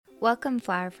Welcome,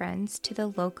 flower friends, to the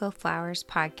Local Flowers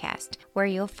podcast, where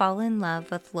you'll fall in love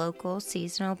with local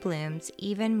seasonal blooms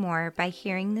even more by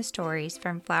hearing the stories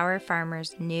from flower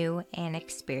farmers new and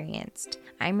experienced.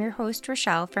 I'm your host,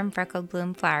 Rochelle from Freckled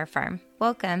Bloom Flower Farm.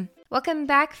 Welcome. Welcome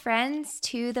back, friends,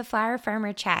 to the Flower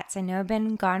Farmer Chats. I know I've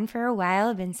been gone for a while.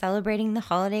 I've been celebrating the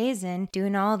holidays and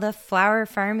doing all the flower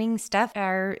farming stuff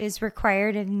that is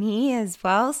required of me as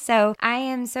well. So I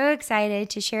am so excited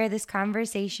to share this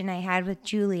conversation I had with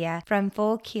Julia from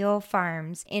Fullkeel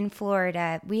Farms in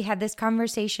Florida. We had this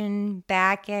conversation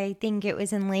back, I think it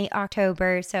was in late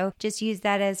October, so just use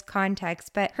that as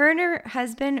context. But her and her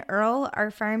husband, Earl,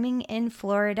 are farming in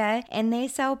Florida, and they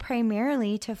sell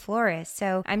primarily to florists.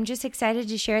 So I'm just excited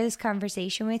to share this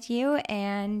conversation with you,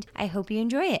 and I hope you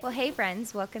enjoy it. Well, hey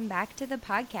friends, welcome back to the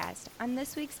podcast. On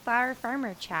this week's Flower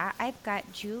Farmer Chat, I've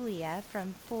got Julia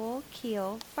from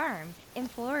Fullkeel Farm in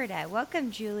Florida. Welcome,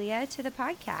 Julia, to the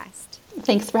podcast.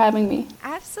 Thanks for having me.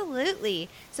 Absolutely.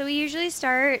 So we usually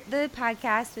start the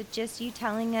podcast with just you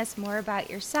telling us more about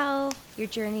yourself, your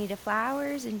journey to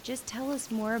flowers, and just tell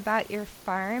us more about your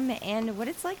farm and what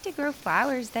it's like to grow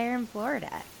flowers there in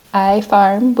Florida. I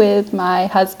farm with my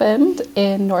husband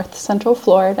in North Central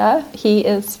Florida. He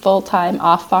is full-time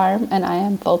off farm and I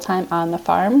am full-time on the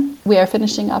farm. We are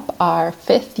finishing up our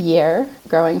 5th year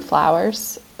growing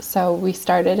flowers. So we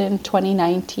started in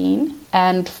 2019,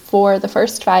 and for the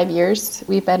first 5 years,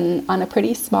 we've been on a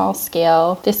pretty small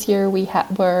scale. This year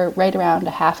we're right around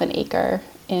a half an acre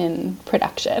in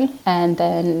production. And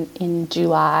then in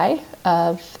July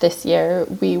of this year,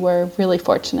 we were really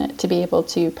fortunate to be able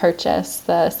to purchase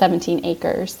the 17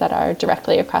 acres that are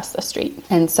directly across the street.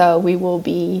 And so we will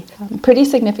be pretty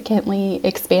significantly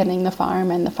expanding the farm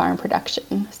and the farm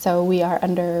production. So we are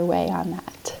underway on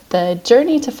that. The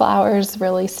journey to flowers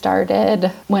really started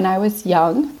when I was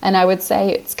young, and I would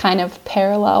say it's kind of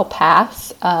parallel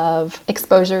paths of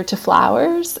exposure to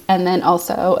flowers and then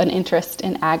also an interest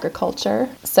in agriculture.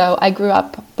 So I grew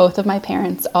up, both of my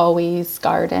parents always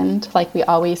gardened, like we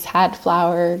always had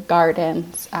flower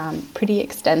gardens, pretty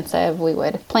extensive. We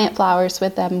would plant flowers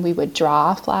with them, we would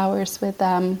draw flowers with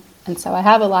them. And so I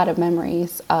have a lot of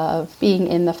memories of being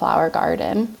in the flower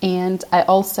garden. And I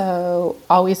also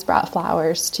always brought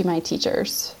flowers to my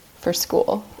teachers for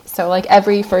school. So like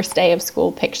every first day of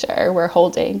school picture, we're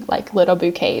holding like little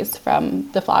bouquets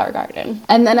from the flower garden.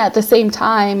 And then at the same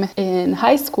time in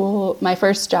high school, my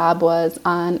first job was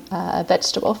on a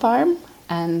vegetable farm.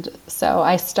 And so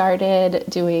I started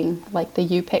doing like the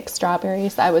U-pick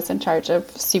strawberries. I was in charge of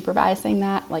supervising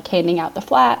that, like handing out the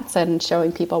flats and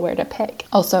showing people where to pick.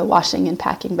 Also washing and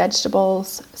packing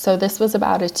vegetables. So this was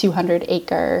about a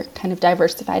 200-acre kind of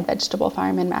diversified vegetable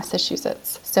farm in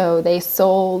Massachusetts. So they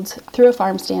sold through a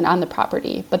farm stand on the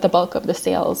property, but the bulk of the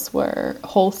sales were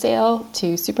wholesale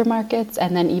to supermarkets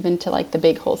and then even to like the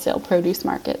big wholesale produce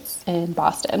markets in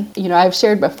Boston. You know, I've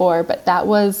shared before, but that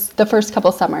was the first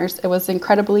couple summers. It was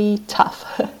incredibly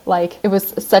tough. Like it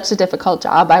was such a difficult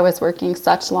job. I was working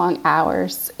such long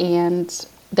hours and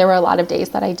there were a lot of days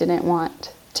that I didn't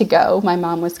want to go. My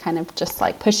mom was kind of just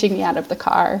like pushing me out of the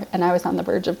car and I was on the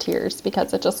verge of tears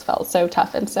because it just felt so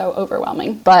tough and so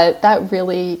overwhelming. But that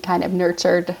really kind of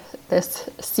nurtured this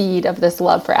seed of this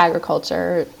love for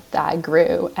agriculture that I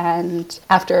grew. And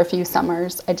after a few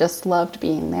summers, I just loved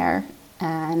being there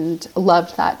and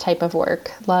loved that type of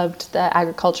work, loved the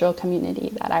agricultural community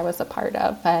that I was a part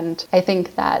of. And I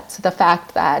think that the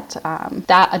fact that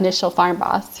that initial farm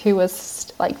boss, who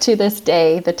was like to this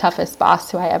day the toughest boss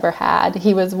who I ever had,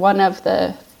 he was one of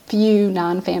the few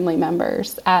non-family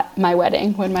members at my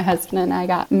wedding when my husband and I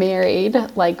got married,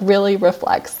 like really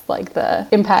reflects like the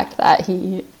impact that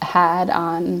he had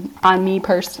on me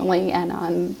personally and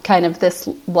on kind of this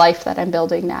life that I'm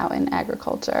building now in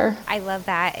agriculture. I love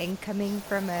that, and coming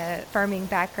from a farming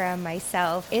background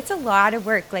myself, it's a lot of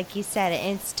work, like you said,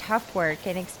 and it's tough work,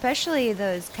 and especially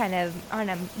those kind of on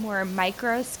a more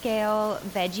micro scale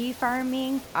veggie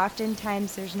farming,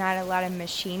 oftentimes there's not a lot of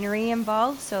machinery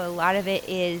involved, so a lot of it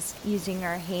is using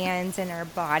our hands and our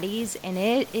bodies, and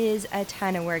it is a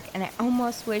ton of work. And I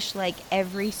almost wish like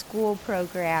every school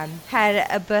program had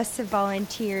a bus of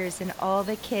volunteers and all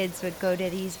the kids would go to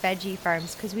these veggie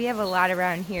farms, because we have a lot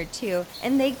around here too,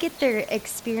 and they get their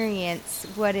experience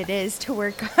what it is to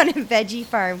work on a veggie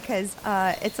farm, because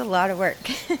it's a lot of work.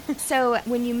 So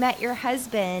when you met your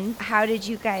husband, how did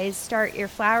you guys start your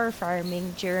flower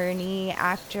farming journey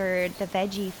after the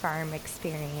veggie farm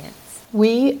experience?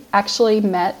 We actually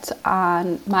met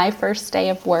on my first day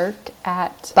of work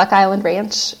at Buck Island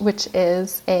Ranch, which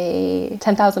is a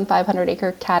 10,500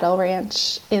 acre cattle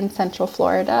ranch in Central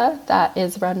Florida that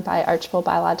is run by Archbold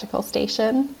Biological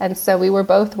Station. And so we were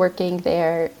both working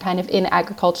there kind of in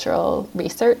agricultural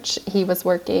research. He was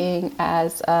working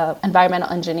as an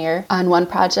environmental engineer on one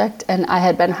project, and I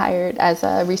had been hired as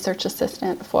a research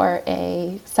assistant for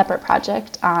a separate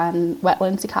project on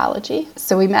wetlands ecology.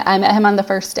 So I met him on the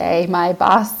first day. My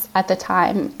boss at the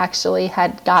time actually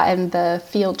had gotten the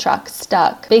field truck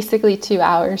stuck basically 2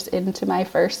 hours into my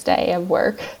first day of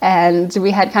work. And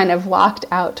we had kind of walked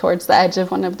out towards the edge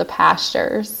of one of the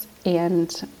pastures.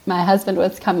 And my husband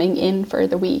was coming in for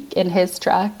the week in his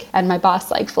truck, and my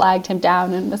boss flagged him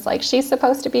down and was like, she's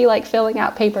supposed to be filling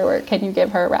out paperwork. Can you give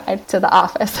her a ride to the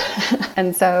office?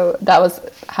 And so that was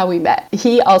how we met.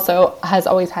 He also has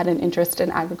always had an interest in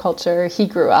agriculture. He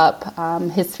grew up,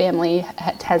 his family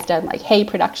has done hay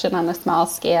production on a small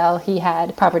scale. He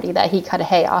had property that he cut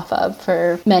hay off of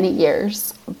for many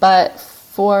years. But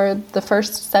for the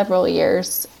first several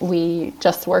years, we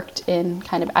just worked in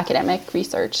kind of academic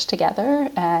research together,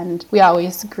 and we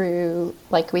always grew,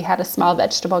 we had a small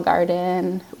vegetable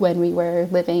garden when we were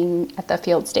living at the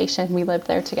field station. We lived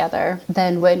there together.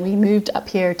 Then when we moved up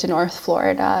here to North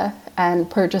Florida and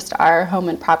purchased our home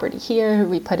and property here,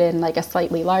 we put in a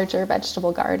slightly larger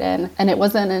vegetable garden. And it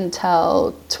wasn't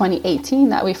until 2018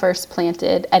 that we first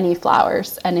planted any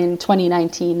flowers. And in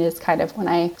 2019 is kind of when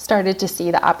I started to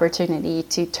see the opportunity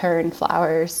to turn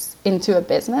flowers into a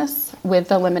business with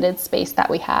the limited space that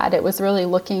we had. It was really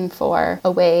looking for a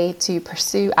way to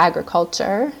pursue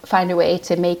agriculture, find a way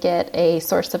to make it a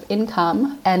source of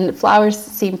income. And flowers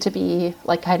seemed to be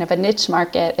kind of a niche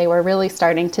market. They were really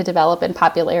starting to develop in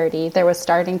popularity. There was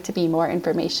starting to be more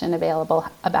information available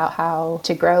about how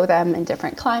to grow them in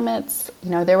different climates.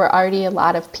 There were already a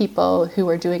lot of people who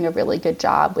were doing a really good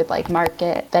job with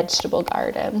market vegetable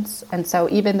gardens. And so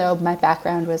even though my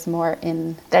background was more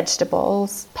in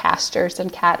vegetables, pastures,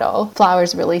 and cattle,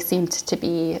 flowers really seemed to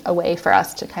be a way for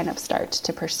us to kind of start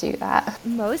to pursue that.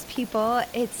 Most people,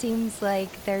 it seems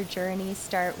like their journeys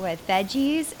start with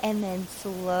veggies, and then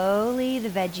slowly the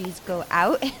veggies go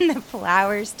out and the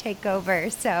flowers take over.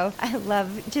 So I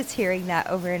love just hearing that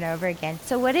over and over again.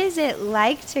 So what is it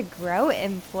like to grow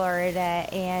in Florida,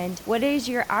 and what does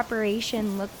your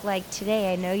operation look like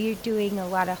today? I know you're doing a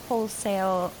lot of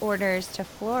wholesale orders to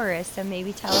florists, so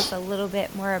maybe tell us a little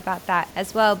bit more about that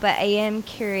as well. But I am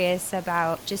curious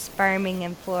about just farming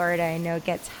in Florida. I know it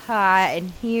gets hot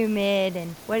and humid,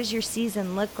 and what does your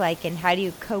season look like, and how do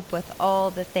you cope with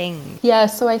all the things? Yeah,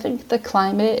 so I think the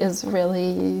climate is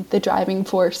really the driving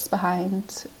force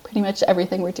behind pretty much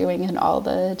everything we're doing and all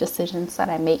the decisions that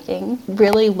I'm making.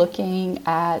 Really looking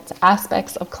at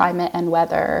aspects of climate and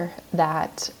weather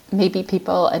that maybe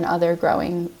people in other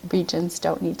growing regions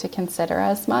don't need to consider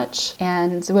as much.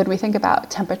 And when we think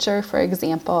about temperature, for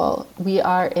example, we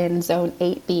are in zone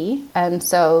 8B. And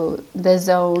so the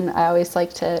zone, I always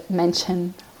like to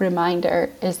mention, reminder,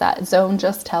 is that zone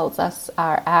just tells us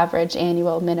our average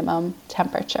annual minimum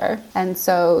temperature. And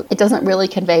so it doesn't really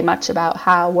convey much about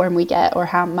how warm we get or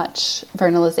how much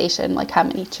vernalization, how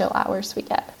many chill hours we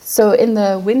get. So in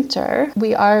the winter,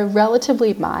 we are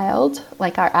relatively mild,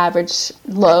 our average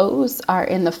lows are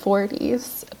in the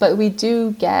 40s, but we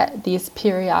do get these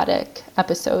periodic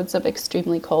episodes of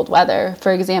extremely cold weather.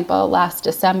 For example, last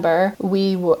December,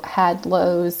 we had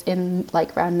lows in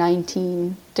around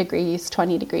 19 degrees,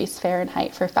 20 degrees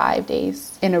Fahrenheit for 5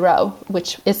 days in a row,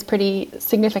 which is pretty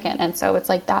significant. And so it's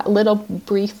that little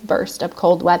brief burst of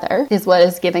cold weather is what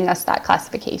is giving us that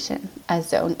classification as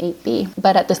zone 8B.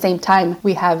 But at the same time,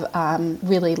 we have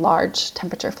really large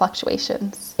temperature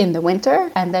fluctuations in the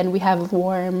winter, and then we have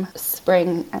warm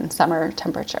spring and summer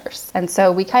temperatures. And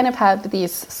so we kind of have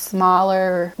these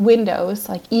smaller windows,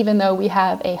 even though we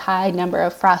have a high number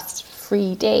of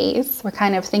frost-free days, we're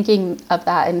kind of thinking of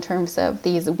that in terms of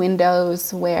these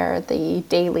windows where the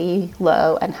daily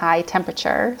low and high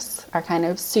temperatures are kind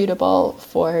of suitable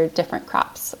for different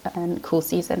crops and cool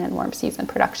season and warm season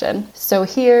production. So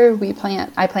here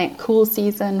I plant cool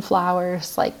season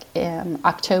flowers in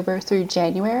October through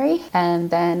January, and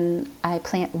then I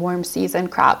plant warm season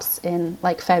crops in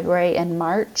February and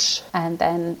March, and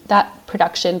then that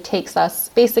production takes us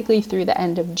basically through the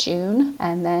end of June,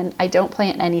 and then I don't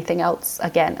plant anything else sprouts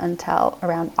again until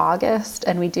around August,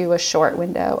 and we do a short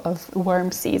window of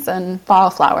fall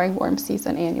flowering warm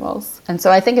season annuals. And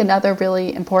so I think another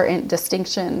really important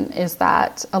distinction is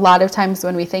that a lot of times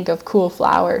when we think of cool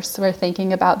flowers, we're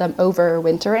thinking about them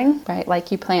overwintering, right?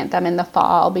 Like you plant them in the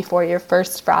fall before your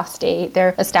first frost date.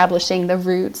 They're establishing the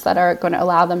roots that are going to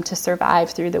allow them to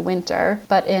survive through the winter.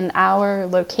 But in our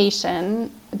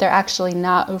location, they're actually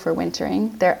not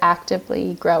overwintering. They're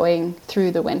actively growing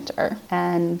through the winter.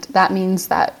 And that means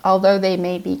that although they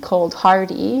may be cold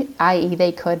hardy, i.e.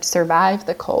 they could survive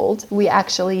the cold, we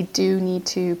actually do need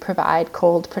to provide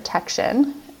cold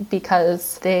protection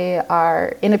because they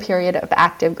are in a period of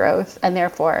active growth and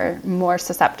therefore more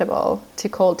susceptible to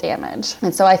cold damage.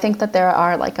 And so I think that there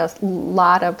are like a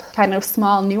lot of kind of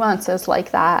small nuances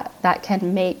like that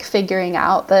can make figuring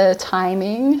out the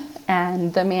timing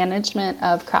and the management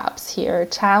of crops here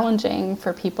challenging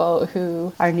for people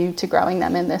who are new to growing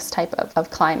them in this type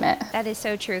of climate. That is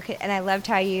so true. And I loved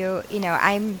how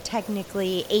I'm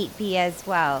technically 8B as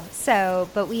well.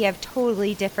 But we have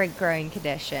totally different growing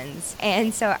conditions.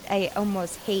 And so I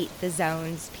almost hate the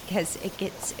zones because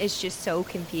it's just so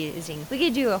confusing. We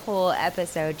could do a whole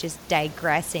episode just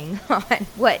digressing on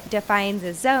what defines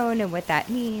a zone and what that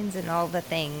means and all the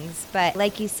things. But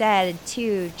like you said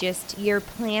too, just your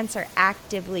plants are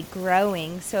actively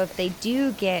growing. So if they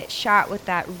do get shot with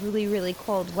that really, really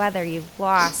cold weather, you've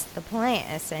lost the plant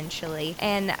essentially.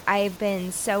 And I've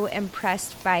been so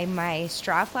impressed by my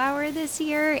straw flower this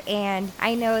year. And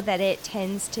I know that it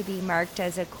tends to be marked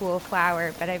as a cool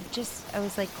flower, but I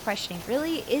was like questioning,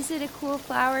 really, is it a cool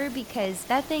flower? Because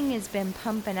that thing has been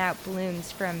pumping out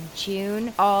blooms from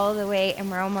June all the way,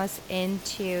 and we're almost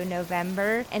into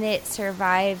November, and it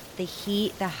survived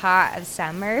the hot of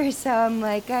summer. So I'm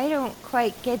like, I don't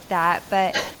quite get that.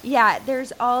 But yeah,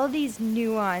 there's all these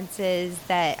nuances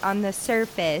that on the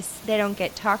surface they don't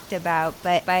get talked about,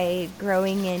 but by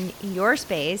growing in your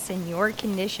space and your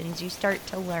conditions, you start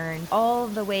to learn all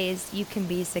the ways you can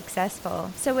be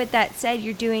successful. So with that said,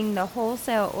 you're doing the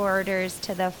wholesale orders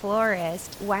to the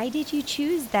florist. Why did you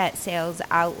choose that sales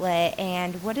outlet,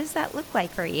 and what does that look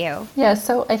like for you? Yeah,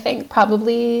 so I think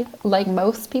probably like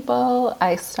most people,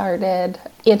 I started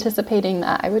anticipating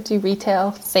that I would do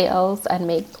retail sales and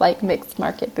make like mixed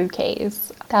market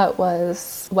bouquets. That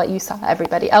was what you saw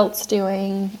everybody else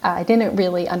doing. I didn't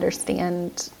really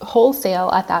understand wholesale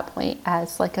at that point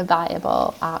as like a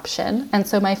viable option. And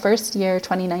so my first year,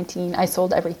 2019, I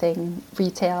sold everything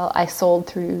retail. I sold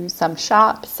through some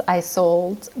shops. I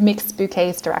sold mixed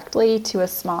bouquets directly to a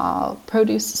small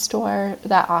produce store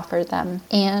that offered them.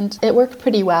 And it worked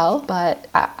pretty well, but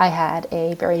I had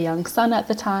a very young son at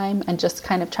the time and just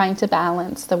kind of trying to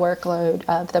balance the workload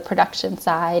of the production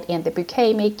side and the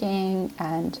bouquet making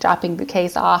and dropping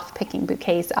bouquets off, picking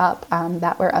bouquets up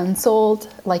that were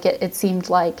unsold. Like it seemed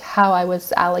like how I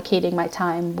was allocating my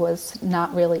time was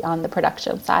not really on the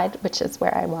production side, which is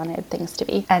where I wanted things to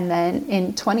be. And then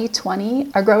in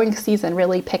 2020, our growing season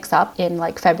really picks up in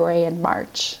like February and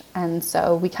March. And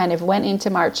so we kind of went into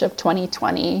March of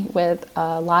 2020 with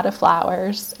a lot of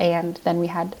flowers, and then we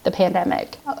had the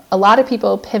pandemic. A lot of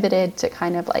people pivoted to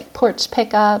kind of like porch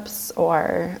pickups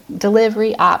or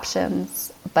delivery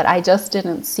options, but I just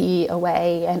didn't see a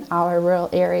way in our rural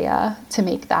area to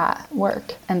make that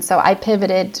work. And so I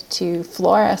pivoted to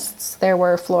florists. There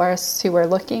were florists who were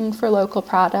looking for local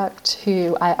product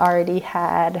who I already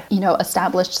had,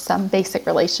 established some basic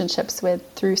relationships with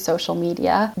through social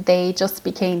media. They just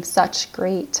became such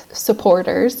great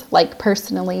supporters, like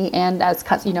personally and as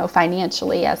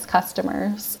financially as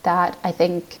customers, that I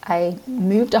think I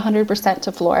moved 100%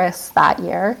 to florists that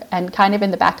year. And kind of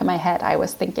in the back of my head, I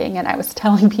was thinking, and I was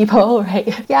telling people,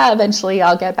 right, yeah, eventually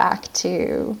I'll get back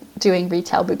to doing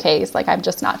retail bouquets. Like, I'm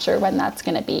just not sure when that's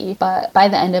going to be. But by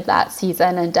the end of that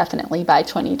season, and definitely by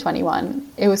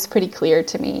 2021, it was pretty clear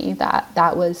to me that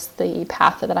that was the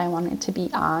path that I wanted to be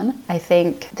on. I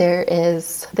think there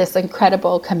is this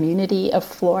incredible community of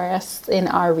florists in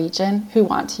our region who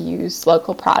want to use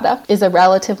local product. It's a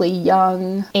relatively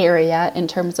young area in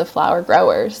terms of flower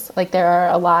growers. Like, there are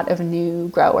a lot of new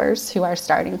growers who are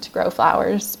starting to grow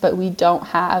flowers, but we don't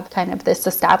have kind of this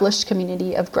established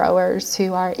community of growers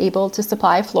who are able to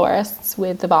supply florists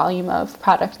with the volume of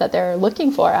product that they're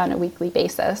looking for on a weekly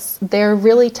basis. They're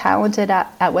really talented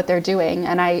at what they're doing,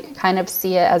 and I kind of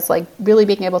see it as like really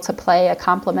being able to play a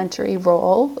complementary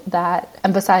role that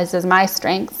emphasizes my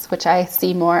strengths, which I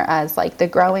see more as like the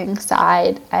growing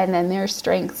side, and then their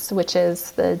strengths, which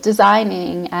is the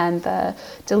designing and the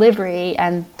delivery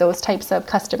and those types of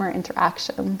customer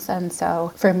interactions. And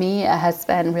so for me, it has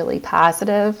been really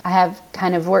positive. I have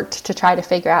kind of worked to try to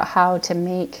figure out how to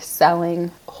make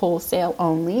selling wholesale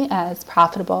only as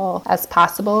profitable as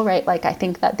possible, right? Like I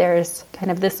think that there's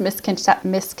kind of this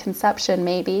misconception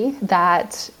maybe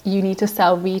that you need to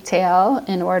sell retail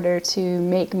in order to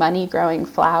make money growing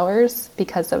flowers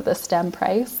because of the stem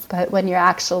price. But when you're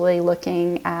actually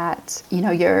looking at,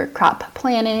 your crop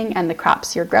planning and the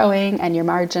crops you're growing and your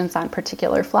margins on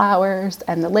particular flowers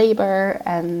and the labor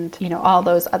and, all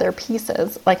those other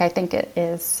pieces, like I think it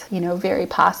is, very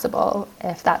possible,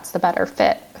 if that's the better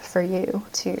fit for you,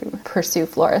 to pursue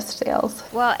florist sales.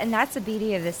 Well, and that's the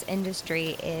beauty of this industry,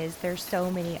 is there's so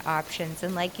many options.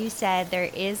 And like you said, there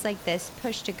is like this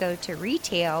push to go to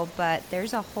retail, but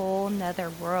there's a whole nother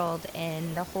world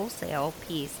in the wholesale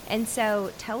piece. And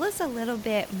so tell us a little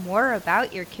bit more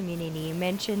about your community. You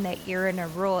mentioned that you're in a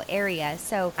rural area.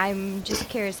 So I'm just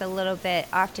curious a little bit,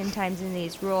 oftentimes in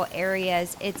these rural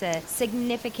areas, it's a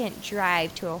significant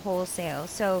drive to a wholesale.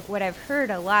 So what I've heard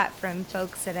a lot from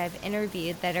folks that I've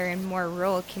interviewed that are in more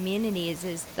rural communities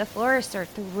is the florists are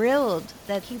thrilled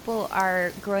that people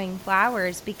are growing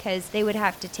flowers, because they would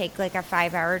have to take like a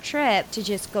 5-hour trip to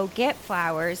just go get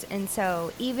flowers. And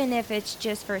so even if it's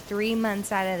just for 3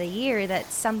 months out of the year,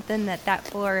 that's something that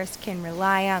florist can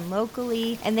rely on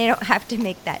locally, and they don't have to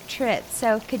make that trip.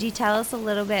 So could you tell us a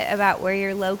little bit about where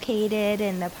you're located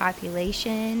and the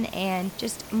population, and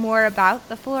just more about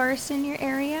the florists in your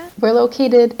area? We're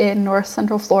located in North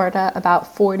Central Florida,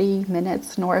 about 40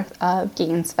 minutes north of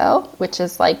Gainesville, which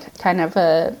is like kind of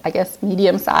a, I guess,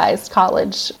 medium-sized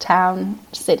college town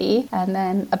city, and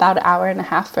then about an hour and a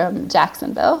half from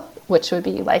Jacksonville, which would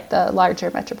be like the larger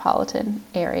metropolitan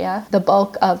area. The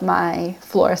bulk of my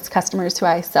florist customers who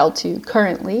I sell to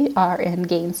currently are in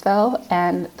Gainesville,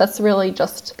 and that's really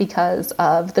just because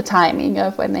of the timing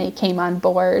of when they came on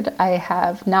board. I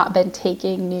have not been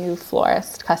taking new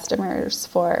florist customers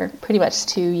for pretty much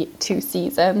two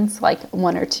seasons. Like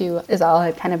 1 or 2 is all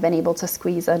I've kind of been able to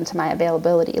squeeze into my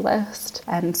availability list.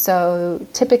 And so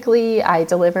typically I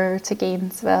deliver to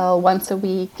Gainesville once a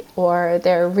week, or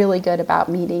they're really good about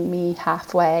meeting me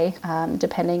halfway,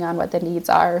 depending on what the needs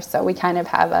are. So we kind of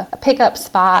have a pickup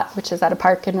spot, which is at a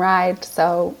park and ride.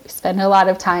 So we spend a lot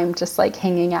of time just like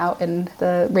hanging out in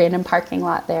the random parking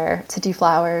lot there to do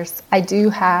flowers. I do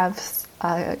have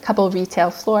a couple of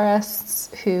retail florists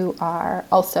who are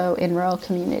also in rural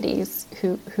communities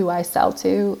who I sell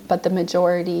to, but the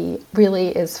majority really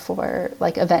is for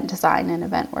like event design and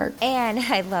event work. And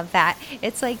I love that.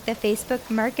 It's like the Facebook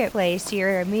marketplace.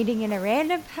 You're meeting in a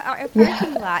random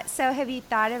parking lot. So have you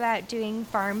thought about doing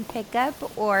farm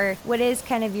pickup, or what is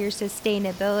kind of your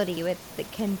sustainability with the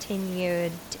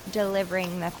continued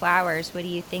delivering the flowers? What do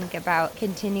you think about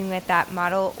continuing with that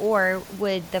model, or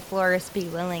would the florist be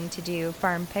willing to do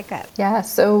farm pickup? Yeah,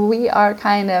 so we are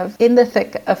kind of in the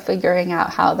thick of figuring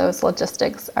out how those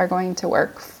logistics are going to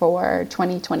work for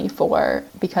 2024,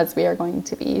 because we are going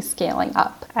to be scaling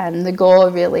up. And the goal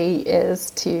really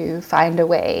is to find a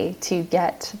way to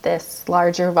get this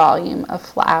larger volume of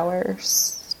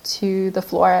flowers to the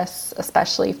florists,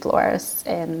 especially florists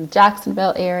in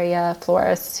Jacksonville area,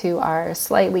 florists who are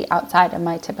slightly outside of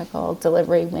my typical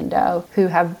delivery window, who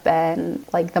have been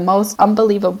like the most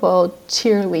unbelievable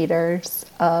cheerleaders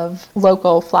of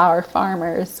local flower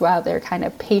farmers while they're kind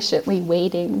of patiently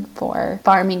waiting for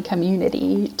farming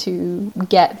community to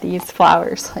get these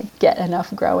flowers, like get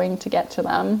enough growing to get to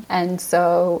them. And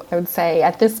so I would say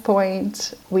at this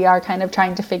point, we are kind of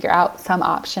trying to figure out some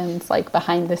options like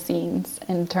behind the scenes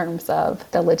in terms of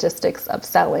the logistics of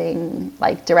selling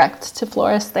like direct to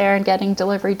florists there and getting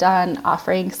delivery done,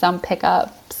 offering some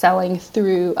pickup, selling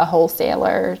through a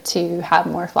wholesaler to have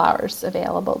more flowers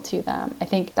available to them. I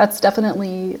think that's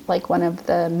definitely like one of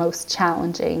the most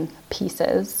challenging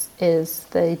pieces, is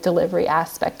the delivery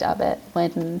aspect of it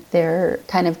when they're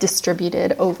kind of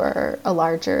distributed over a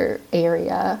larger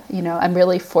area. I'm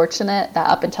really fortunate that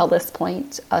up until this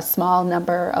point, a small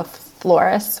number of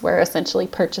florists were essentially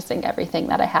purchasing everything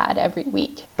that I had every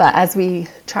week. But as we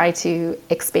try to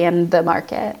expand the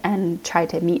market and try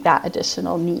to meet that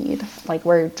additional need, like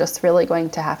we're just really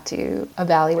going to have to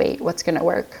evaluate what's going to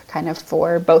work kind of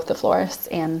for both the florists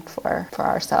and for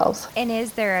ourselves. And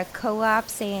is there a co-op,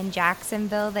 say in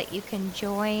Jacksonville, that you can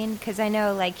join? Because I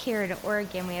know like here in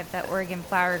Oregon, we have the Oregon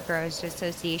Flower Growers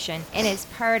Association, and it's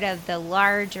part of the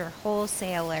larger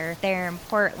wholesaler there in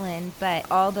Portland, but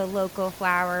all the local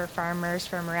flower farmers farmers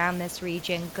from around this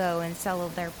region go and sell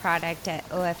their product at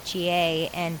OFGA,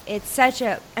 and it's such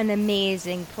an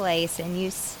amazing place, and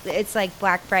it's like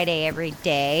Black Friday every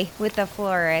day with the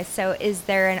florist. So is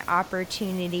there an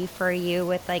opportunity for you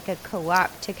with like a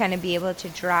co-op to kind of be able to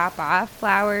drop off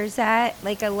flowers at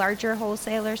like a larger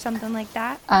wholesale or something like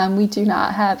that? We do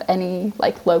not have any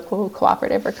like local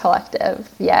cooperative or collective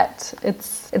yet.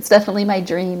 It's definitely my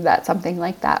dream that something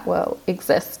like that will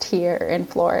exist here in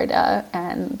Florida,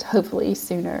 and hopefully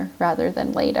sooner rather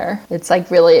than later. It's like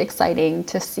really exciting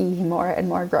to see more and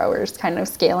more growers kind of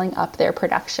scaling up their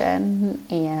production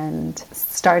and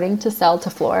starting to sell to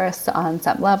florists on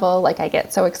some level. Like I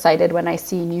get so excited when I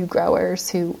see new growers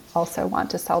who also want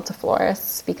to sell to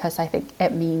florists, because I think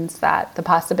it means that the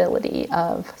possibility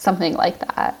of something like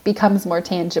that becomes more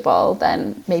tangible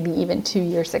than maybe even 2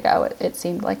 years ago it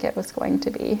seemed like it was going to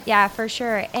be. Yeah, for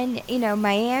sure. And,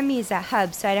 Miami's a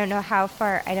hub, so I don't know how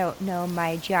far, I don't know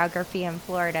my geography in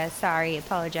Florida. Sorry,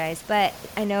 apologize. But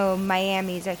I know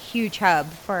Miami's a huge hub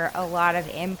for a lot of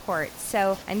imports.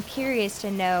 So I'm curious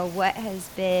to know what has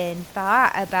been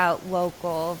thought about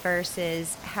local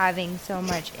versus having so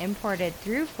much imported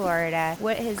through Florida.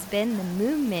 What has been the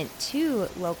movement to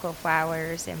local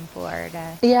flowers in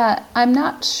Florida? Yeah, I'm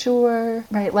not sure,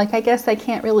 right? Like, I guess I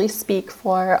can't really speak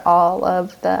for all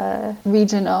of the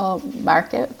regional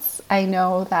markets. I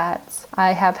know that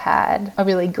I have had a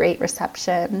really great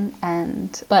reception,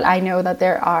 but I know that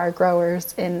there are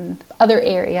growers in other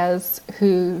areas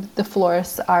who the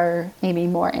florists are maybe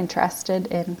more interested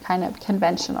in kind of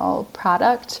conventional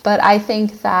product. But I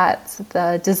think that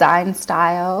the design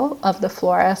style of the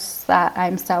florists that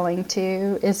I'm selling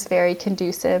to is very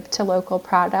conducive to local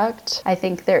product. I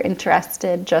think they're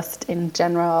interested just in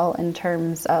general in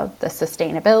terms of the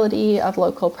sustainability of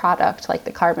local product, like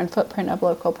the carbon footprint of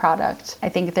local product. I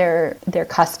think their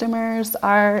customers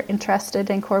are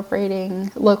interested in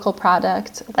incorporating local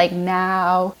product. Like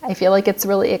now, I feel like it's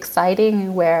really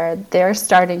exciting where they're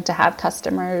starting to have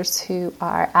customers who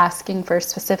are asking for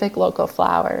specific local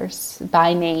flowers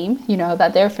by name,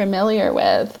 that they're familiar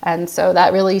with. And so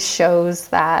that really shows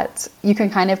that you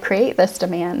can kind of create this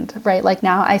demand, right? Like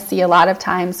now I see a lot of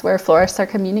times where florists are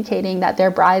communicating that their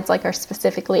brides are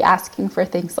specifically asking for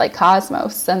things like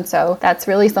cosmos. And so that's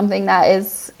really something that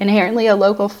is inherently a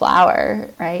local flower,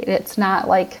 right? It's not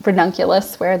like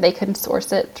ranunculus where they can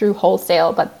source it through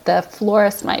wholesale, but the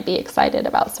florist might be excited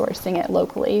about sourcing it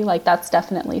locally. Like that's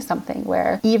definitely something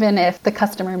where even if the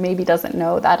customer maybe doesn't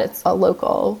know that it's a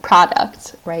local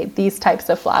product, right? These types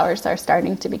of flowers are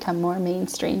starting to become more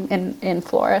mainstream in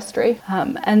floristry.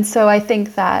 And so I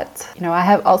think that, I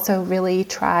have also really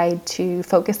tried to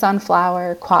focus on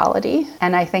flower quality.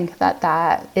 And I think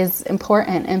that is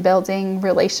important in building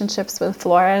relationships with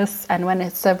florists. And when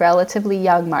it's a relatively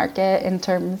young market in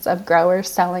terms of growers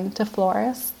selling to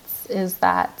florists, is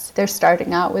that they're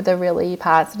starting out with a really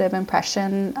positive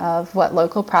impression of what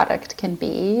local product can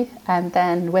be. And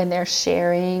then when they're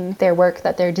sharing their work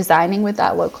that they're designing with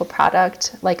that local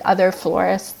product, like other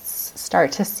florists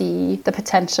start to see the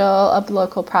potential of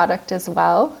local product as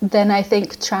well. Then I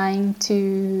think trying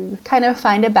to kind of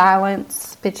find a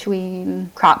balance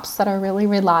between crops that are really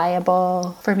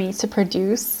reliable for me to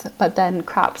produce, but then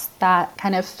crops that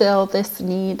kind of fill this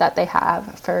need that they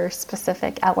have for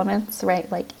specific elements, right?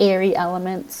 Like airy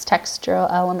elements, textural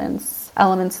elements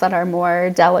that are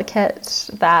more delicate,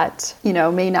 that,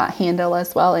 may not handle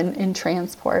as well in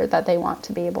transport, that they want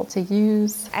to be able to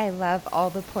use. I love all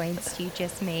the points you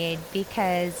just made,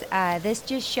 because this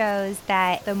just shows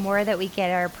that the more that we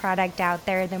get our product out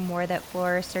there, the more that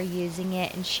florists are using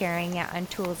it and sharing it on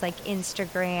tools like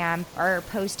Instagram or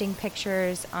posting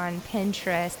pictures on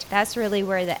Pinterest. That's really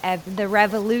where the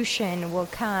revolution will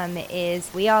come,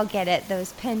 is we all get it,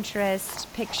 those Pinterest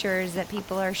pictures that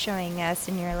people are showing us,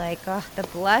 and you're like, oh, the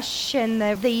blush and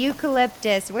the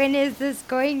eucalyptus, when is this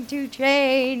going to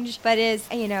change? But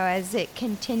as it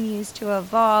continues to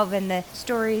evolve and the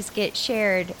stories get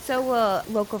shared, so will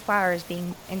local flowers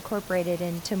being incorporated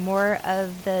into more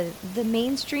of the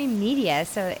mainstream media.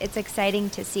 So it's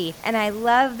exciting to see. And I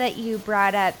love that you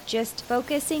brought up just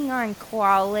focusing on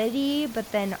quality,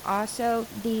 but then also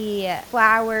the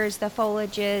flowers, the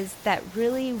foliages that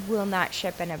really will not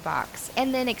ship in a box.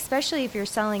 And then especially if you're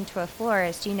selling to a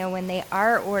florist, when they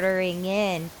are ordering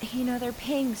in, they're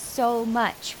paying so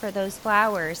much for those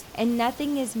flowers, and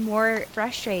nothing is more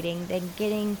frustrating than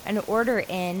getting an order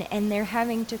in and they're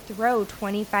having to throw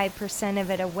 25% of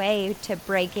it away to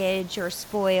breakage or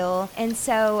spoil. And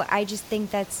so I just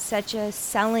think that's such a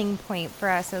selling point for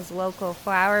us as local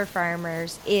flower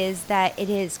farmers, is that it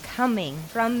is coming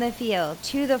from the field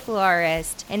to the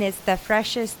florist, and it's the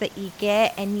freshest that you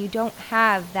get, and you don't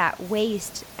have that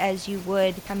waste as you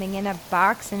would coming in a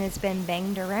box and it's been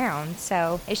banged around.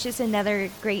 So it's just another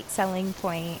great selling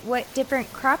point. What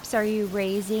different crops are you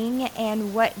raising,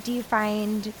 and what do you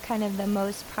find kind of the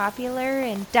most popular?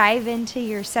 And dive into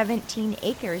your 17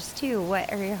 acres too.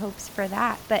 What are your hopes for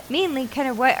that? But mainly kind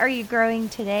of what are you growing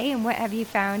today, and what have you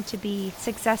found to be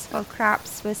successful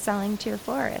crops with selling to your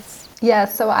florist? Yeah,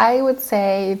 so I would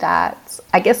say that,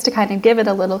 I guess to kind of give it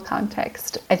a little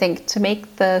context, I think to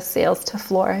make the sales to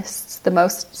florists the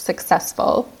most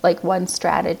successful, like one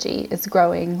strategy is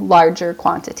growing larger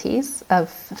quantities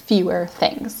of fewer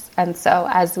things. And so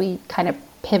as we kind of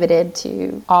pivoted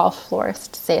to all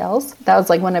florist sales, that was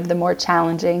like one of the more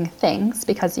challenging things,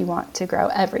 because you want to grow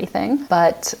everything,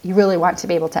 but you really want to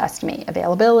be able to estimate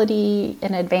availability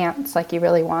in advance. Like you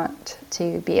really want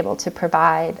to be able to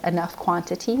provide enough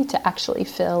quantity to actually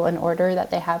fill an order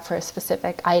that they have for a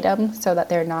specific item, so that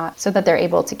they're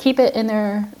able to keep it in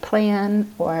their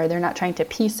plan, or they're not trying to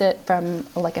piece it from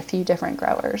like a few different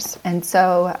growers. And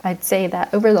so I'd say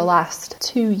that over the last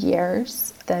 2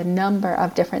 years, the number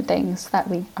of different things that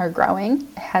we are growing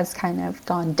has kind of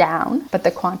gone down, but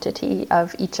the quantity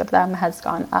of each of them has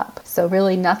gone up. So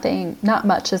really not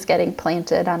much is getting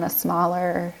planted on a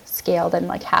smaller scale than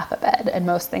like half a bed, and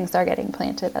most things are getting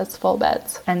planted as full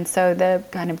beds. And so the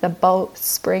kind of the bulk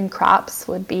spring crops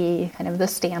would be kind of the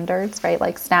standards, right?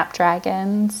 Like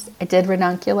snapdragons. I did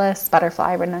ranunculus,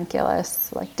 butterfly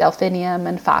ranunculus, like delphinium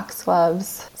and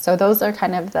foxgloves. So those are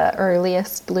kind of the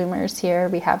earliest bloomers here.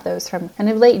 We have those from kind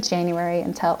of late January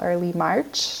until early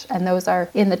March, and those are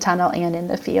in the tunnel and in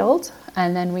the field.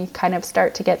 And then we kind of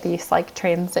start to get these like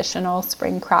transitional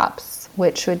spring crops,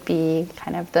 which would be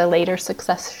kind of the later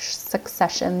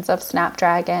successions of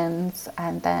snapdragons,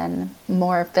 and then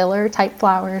more filler type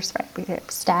flowers, right? We have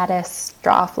statice,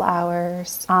 straw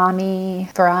flowers, Ami,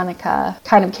 Veronica,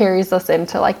 kind of carries us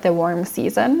into like the warm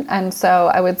season. And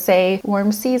so I would say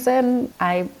warm season,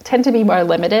 I tend to be more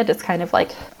limited. It's kind of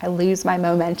like I lose my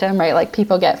momentum, right? Like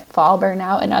people get fall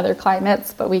burnout in other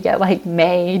climates, but we get like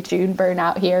May, June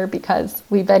burnout here, because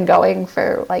we've been going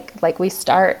for like we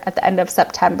start at the end of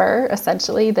September,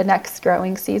 essentially the next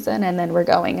growing season, and then I'm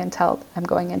going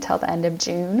until the end of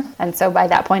June. And so by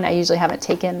that point I usually haven't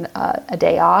taken a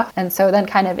day off. And so then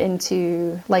kind of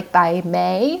into like by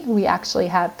May, we actually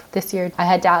have, this year I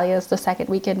had dahlias the second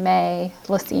week in May,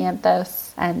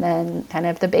 lisianthus, and then kind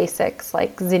of the basics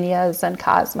like zinnias and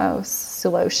cosmos,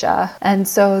 celosia. And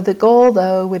so the goal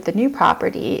though with the new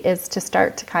property is to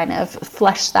start to kind of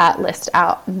flesh that list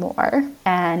out more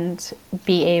and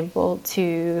be able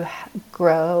to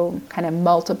grow kind of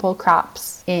multiple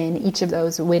crops in each of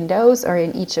those windows or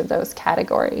in each of those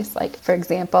categories. Like for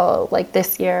example, like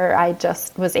this year I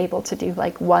just was able to do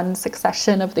like one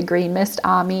succession of the green mist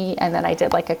Ami, and then I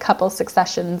did like a couple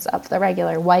successions of the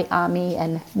regular white Ami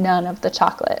and none of the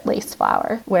chocolate lace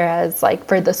flower. Whereas like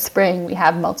for the spring, we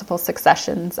have multiple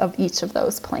successions of each of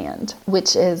those planned,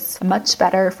 which is much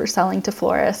better for selling to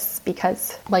florists,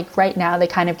 because like right now they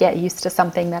kind of get used to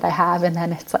something that I have and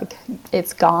then it's like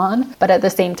it's gone. But at the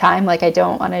same time, like I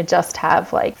don't want to just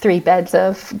have like 3 beds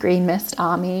of green mist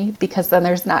Ami, because then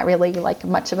there's not really like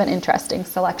much of an interesting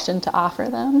selection to offer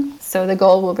them. So the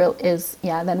goal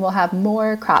then we'll have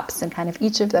more crops in kind of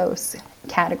each of those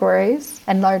categories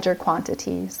and larger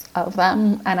quantities of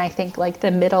them. And I think like the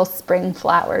middle spring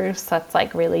flowers, that's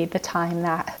like really the time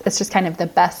that it's just kind of the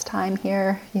best time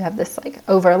here. You have this like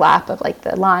overlap of like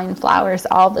the line flowers,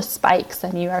 all the spikes,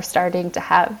 and you are starting to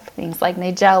have things like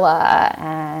nigella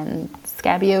and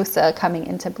scabiosa coming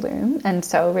into bloom. And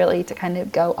so really to kind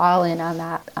of go all in on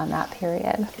that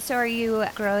period. So are you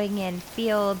growing in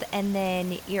field and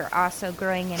then you're also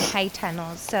growing in high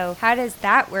tunnels? So how does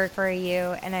that work for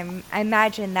you? And I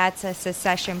imagine that's a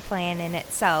succession plan in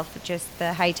itself, just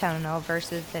the high tunnel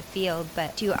versus the field.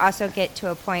 But do you also get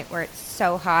to a point where it's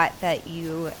so hot that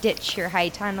you ditch your high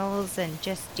tunnels and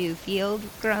just do field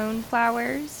grown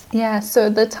flowers? Yeah, so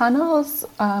the tunnels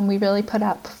we really put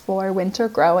up for winter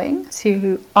growing to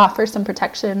to offer some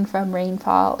protection from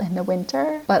rainfall in the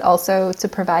winter, but also to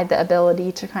provide the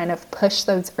ability to kind of push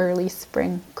those early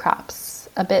spring crops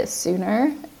a bit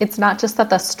sooner. It's not just that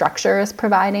the structure is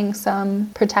providing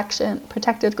some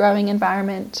protected growing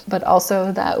environment, but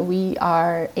also that we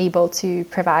are able to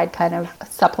provide kind of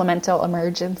supplemental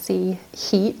emergency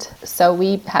heat. So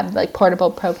we have like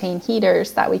portable propane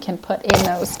heaters that we can put in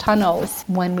those tunnels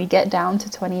when we get down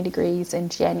to 20 degrees in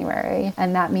January.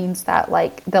 And that means that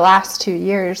like the last 2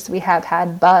 years, we have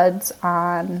had buds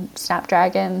on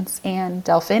snapdragons and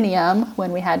delphinium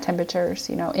when we had temperatures,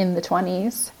 in the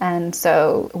 20s. And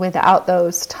so without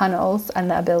those tunnels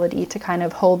and the ability to kind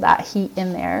of hold that heat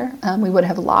in there, we would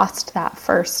have lost that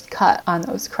first cut on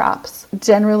those crops.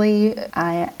 Generally,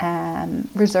 I am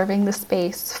reserving the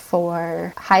space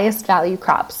for highest value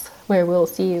crops where we'll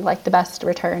see like the best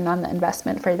return on the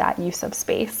investment for that use of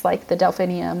space, like the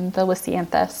delphinium, the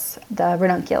lisianthus, the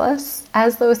ranunculus.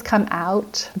 As those come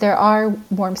out, there are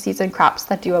warm season crops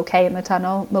that do okay in the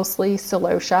tunnel, mostly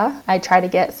celosia. I try to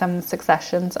get some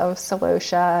successions of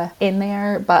celosia in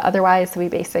there, but otherwise we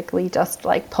basically just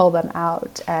like pull them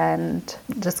out and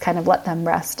just kind of let them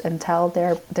rest until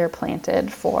they're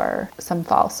planted for some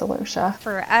fall celosia.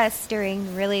 For us,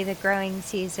 during really the growing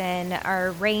season,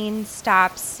 our rain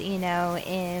stops, in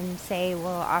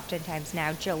oftentimes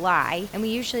now July, and we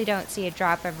usually don't see a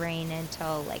drop of rain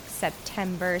until like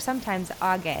September, sometimes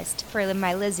August. For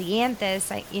my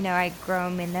lisianthus, I grow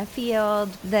them in the field.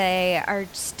 They are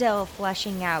still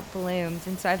flushing out blooms,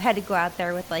 and so I've had to go out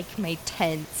there with like my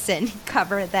tents and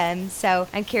cover them. So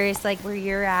I'm curious, like where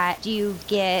you're at, do you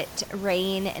get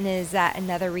rain, and is that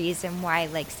another reason why,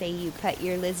 like say you put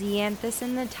your lisianthus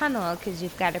in the tunnel because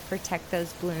you've got to protect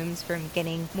those blooms from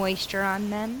getting moisture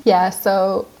on them? Yeah,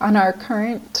 so on our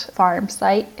current farm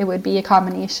site, it would be a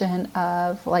combination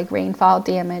of like rainfall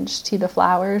damage to the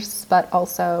flowers, but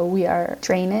also we are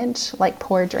drainage, like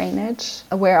poor drainage.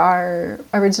 Where our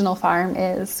original farm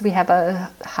is, we have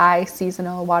a high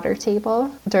seasonal water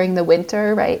table. During the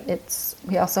winter, right,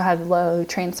 we also have low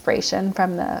transpiration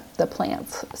from the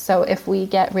plants. So if we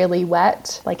get really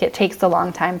wet, like it takes a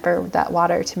long time for that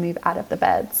water to move out of the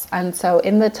beds. And so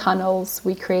in the tunnels,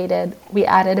 we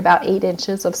added about 8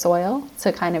 inches of soil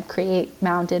to kind of create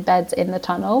mounded beds in the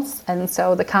tunnels. And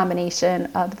so the combination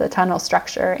of the tunnel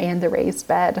structure and the raised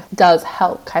bed does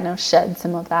help kind of shed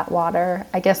some of that water.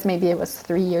 I guess maybe it was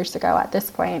 3 years ago at this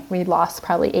point, we lost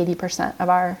probably 80% of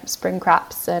our spring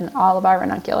crops and all of our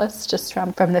ranunculus just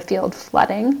from the field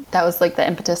flooding. That was like the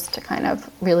impetus to kind of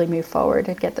really move forward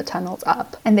and get the tunnels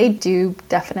up. And they do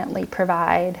definitely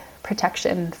provide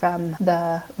protection from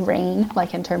the rain,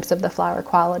 like in terms of the flower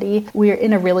quality. We're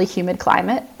in a really humid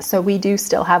climate, so we do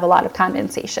still have a lot of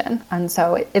condensation. And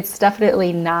so it's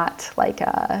definitely not like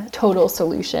a total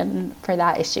solution for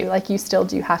that issue. Like you still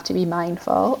do have to be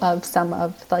mindful of some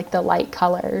of like the light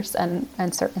colors and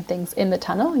certain things in the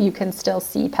tunnel. You can still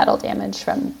see petal damage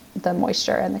from the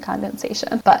moisture and the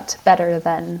condensation, but better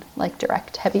than like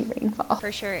direct heavy rainfall.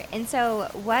 For sure. And so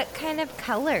what kind of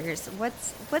colors,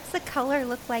 what's the color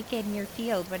look like in your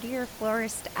field? What are your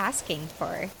florists asking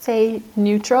for? Say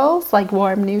neutrals, like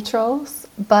warm neutrals,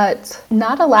 but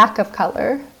not a lack of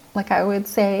color. Like I would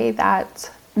say that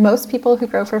most people who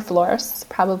grow for florists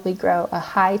probably grow a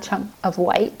high chunk of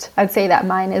white. I'd say that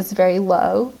mine is very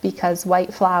low because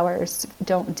white flowers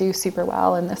don't do super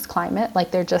well in this climate.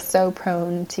 Like they're just so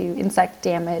prone to insect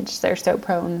damage. They're so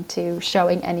prone to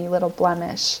showing any little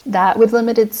blemish that with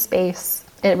limited space,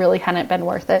 it really hadn't been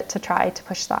worth it to try to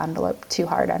push the envelope too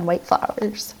hard on white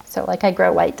flowers. So like I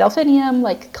grow white delphinium,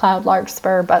 like cloud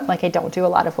larkspur, but like I don't do a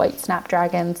lot of white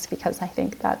snapdragons because I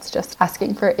think that's just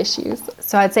asking for issues.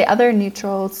 So I'd say other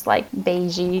neutrals like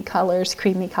beigey colors,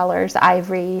 creamy colors,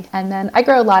 ivory, and then I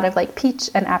grow a lot of like peach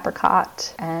and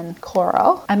apricot and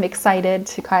coral. I'm excited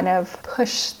to kind of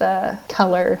push the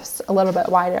colors a little bit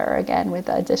wider again with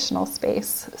the additional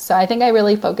space. So I think I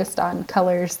really focused on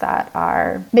colors that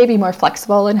are maybe more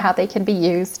flexible in how they can be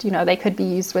used. They could be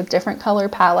used with different color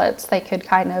palettes. They could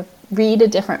kind of read a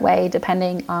different way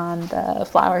depending on the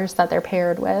flowers that they're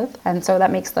paired with. And so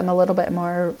that makes them a little bit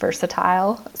more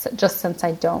versatile, just since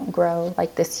I don't grow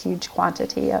like this huge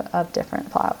quantity of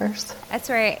different flowers. That's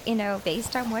where,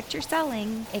 based on what you're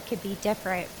selling, it could be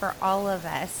different for all of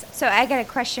us. So I got a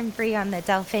question for you on the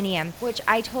delphinium, which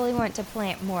I totally want to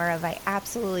plant more of. I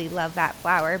absolutely love that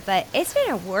flower, but it's been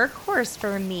a workhorse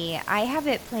for me. I have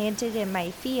it planted in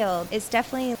my field. It's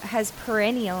definitely has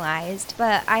perennialized,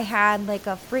 but I had like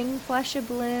a spring flush of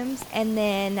blooms, and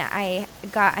then I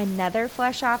got another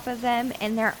flush off of them,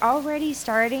 and they're already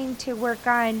starting to work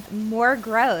on more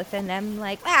growth. And I'm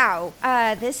like, wow,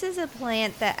 this is a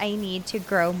plant that I need to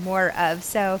grow more of.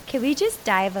 So can we just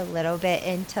dive a little bit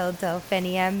into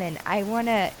delphinium? And I want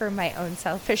to, for my own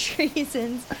selfish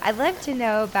reasons, I'd love to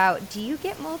know about, do you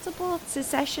get multiple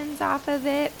successions off of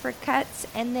it for cuts?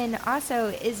 And then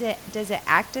also, does it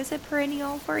act as a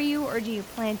perennial for you, or do you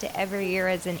plant it every year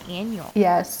as an annual?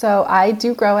 Yeah, so I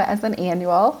do grow it as an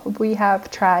annual. We have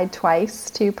tried twice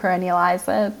to perennialize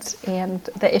it, and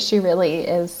the issue really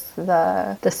is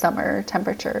the summer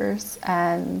temperatures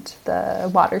and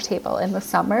the water table in the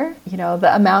summer. You know,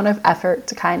 the amount of effort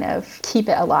to kind of keep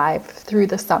it alive through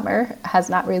the summer has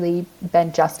not really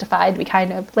been justified. We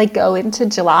kind of like go into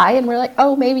July and we're like,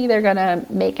 oh, maybe they're gonna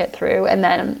make it through, and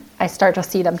then I start to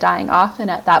see them dying off,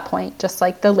 and at that point, just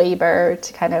like the labor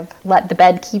to kind of let the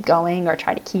bed keep going or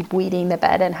try to keep weeding the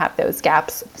bed and have those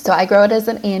gaps. So I grow it as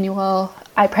an annual.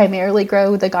 I primarily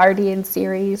grow the Guardian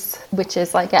series, which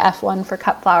is like a F1 for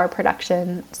cut flower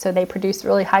production. So they produce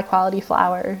really high quality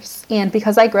flowers. And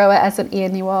because I grow it as an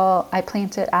annual, I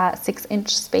plant it at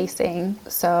 6-inch spacing.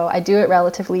 So I do it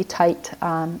relatively tight,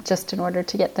 just in order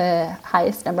to get the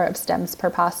highest number of stems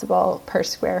possible per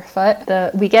square foot.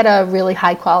 We get a really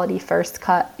high quality first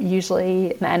cut,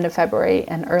 usually in the end of February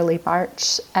and early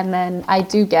March. And then I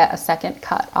do get a second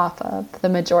cut off of the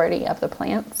majority of the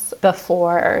plants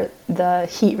before the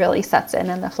heat really sets in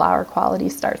and the flower quality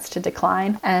starts to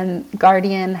decline. And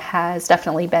Guardian has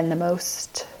definitely been the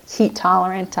most heat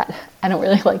tolerant. I don't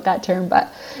really like that term,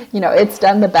 but you know, it's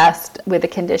done the best with the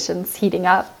conditions heating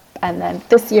up. And then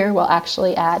this year we'll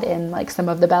actually add in like some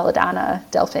of the belladonna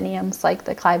delphiniums, like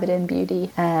the Cliveden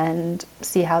Beauty, and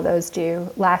see how those do.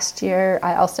 Last year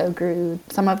I also grew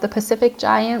some of the Pacific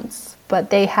Giants, but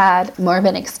they had more of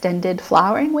an extended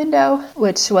flowering window,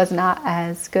 which was not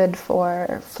as good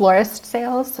for florist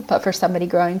sales, but for somebody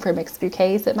growing for mixed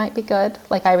bouquets, it might be good.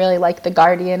 Like I really like the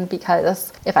Guardian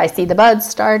because if I see the buds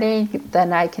starting,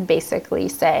 then I can basically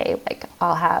say like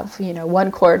I'll have, you know,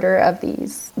 1/4 of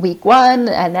these week 1,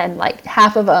 and then like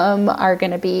half of them are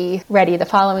going to be ready the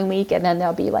following week, and then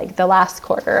there'll be like the last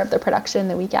quarter of the production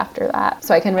the week after that.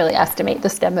 So I can really estimate the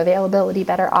stem availability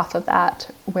better off of that.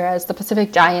 Whereas the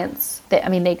Pacific Giants,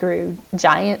 they grew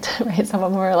giant, right? Some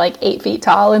of them were like 8 feet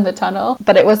tall in the tunnel,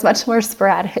 but it was much more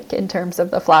sporadic in terms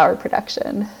of the flower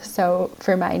production. So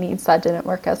for my needs, that didn't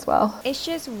work as well. It's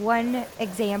just one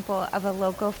example of a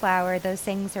local flower. Those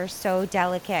things are so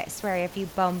delicate. I swear if you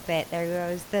bump it, there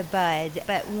goes the bud.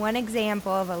 But one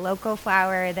example of a local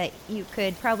flower that you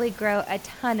could probably grow a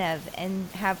ton of and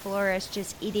have florists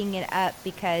just eating it up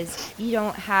because you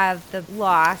don't have the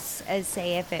loss as,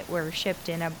 say, if it were shipped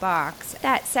in a box.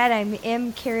 That said, I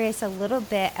am curious a little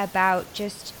bit about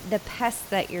just the pests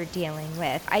that you're dealing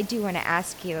with. I do want to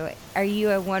ask you, are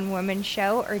you a one-woman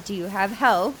show or do you have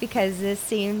help? Because this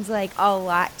seems like a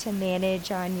lot to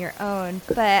manage on your own.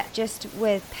 But just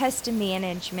with pest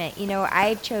management, you know,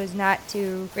 I chose not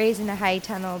to raise in a high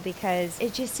tunnel because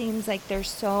it just seems like there's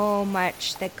so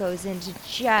much that goes into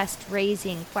just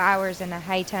raising flowers in a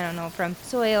high tunnel, from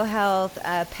soil health,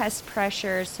 pest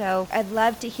pressure. So I'd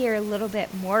love to hear a little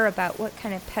bit more about what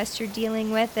kind of pests you're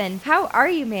dealing with and how are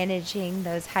you managing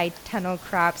those high tunnel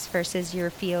crops versus your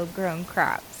field grown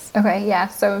crops. Okay, yeah,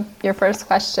 so your first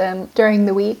question, during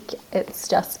the week, it's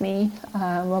just me.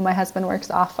 Well, my husband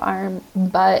works off farm,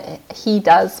 but he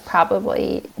does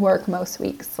probably work most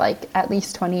weeks, like at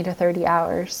least 20 to 30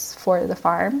 hours for the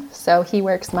farm. So he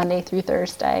works Monday through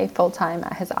Thursday full time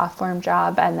at his off farm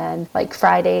job. And then like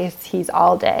Fridays, he's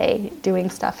all day doing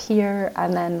stuff here.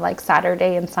 And then like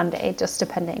Saturday and Sunday, just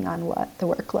depending on what the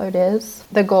workload is.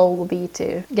 The goal will be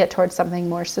to get towards something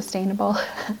more sustainable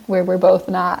where we're both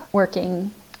not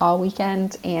working all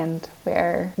weekend and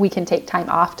where we can take time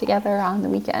off together on the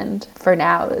weekend. For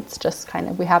now, it's just kind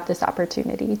of, we have this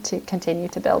opportunity to continue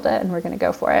to build it and we're going to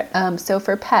go for it. So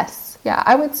for pests, yeah,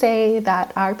 I would say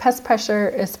that our pest pressure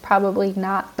is probably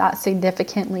not that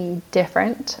significantly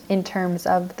different in terms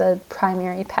of the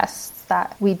primary pests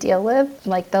that we deal with.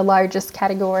 Like the largest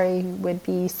category would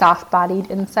be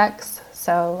soft-bodied insects.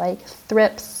 So like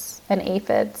thrips and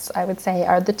aphids, I would say,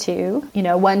 are the two. You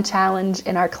know, one challenge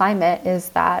in our climate is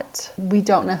that we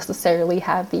don't necessarily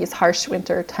have these harsh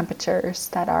winter temperatures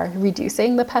that are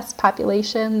reducing the pest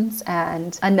populations,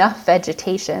 and enough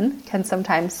vegetation can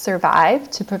sometimes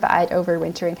survive to provide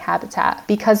overwintering habitat,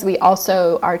 because we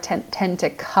also tend to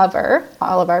cover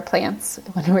all of our plants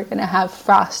when we're going to have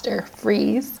frost or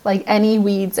freeze. Like any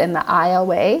weeds in the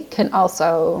aisleway can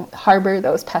also harbor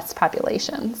those pest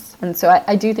populations. And so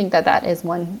I do think that that is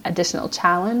one additional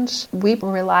challenge. We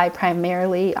rely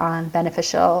primarily on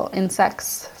beneficial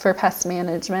insects for pest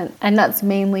management, and that's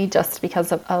mainly just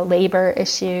because of a labor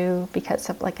issue, because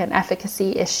of like an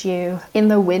efficacy issue. In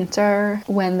the winter,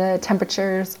 when the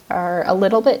temperatures are a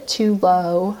little bit too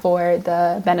low for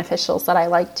the beneficials that I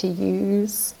like to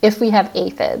use, if we have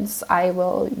aphids, I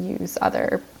will use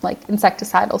other like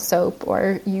insecticidal soap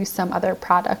or use some other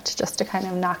product just to kind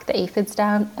of knock the aphids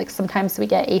down. Like sometimes we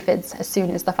get aphids as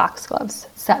soon as the foxgloves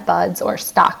set buds or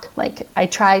stock. Like I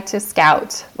try to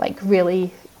scout like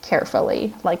really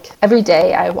carefully. Like every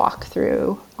day I walk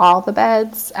through all the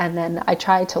beds, and then I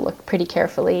try to look pretty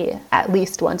carefully at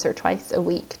least once or twice a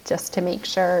week just to make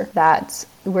sure that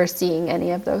we're seeing any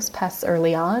of those pests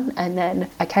early on. And then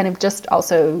I kind of just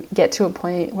also get to a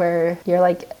point where you're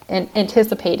like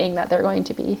anticipating that they're going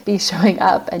to be showing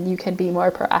up, and you can be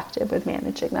more proactive with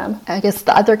managing them. I guess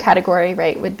the other category,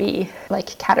 right, would be like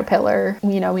caterpillar.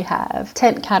 We have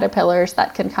tent caterpillars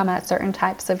that can come at certain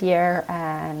types of year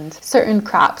and certain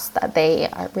crops that they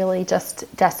are really just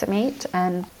decimate.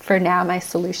 And for now, my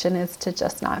solution is to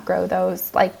just not grow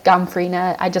those. Like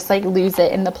Gomphrena, I just like lose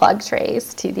it in the plug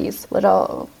trays to these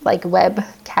little like web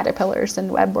caterpillars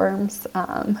and webworms.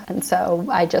 And so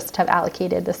I just have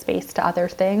allocated the space to other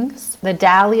things. The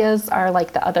dahlias are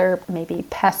like the other maybe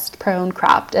pest-prone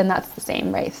crop, and that's the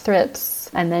same, right? Thrips,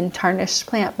 and then tarnished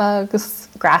plant bugs,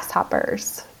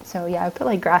 grasshoppers. So yeah, I put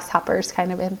like grasshoppers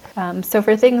kind of in. So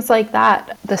for things like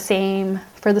that, the same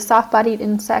for the soft-bodied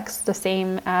insects, the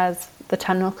same as the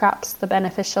tunnel crops, the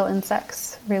beneficial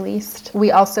insects released.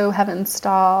 We also have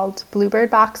installed bluebird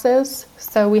boxes.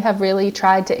 So we have really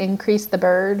tried to increase the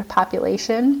bird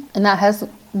population, and that has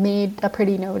made a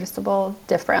pretty noticeable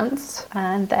difference.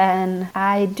 And then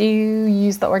I do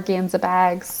use the organza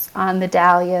bags on the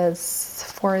dahlias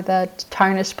for the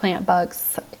tarnished plant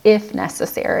bugs if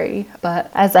necessary. But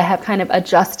as I have kind of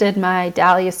adjusted my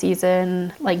dahlia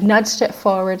season, like nudged it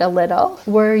forward a little,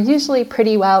 we're usually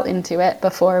pretty well into it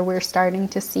before we're starting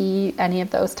to see any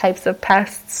of those types of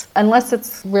pests. Unless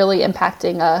it's really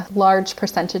impacting a large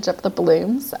percentage of the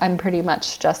blooms, I'm pretty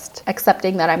much just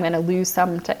accepting that I'm going to lose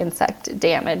some to insect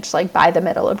damage like by the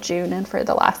middle of June and for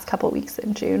the last couple weeks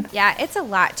in June. Yeah, it's a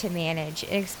lot to manage,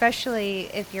 especially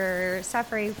if you're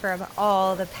suffering from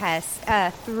all the pests.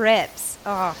 Thrips,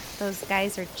 oh, those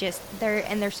guys are just,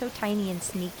 they're so tiny and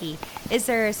sneaky. Is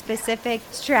there a specific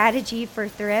strategy for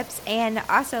thrips? And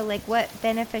also, like, what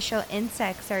beneficial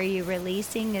insects are you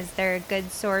releasing? Is there a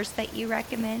good source that you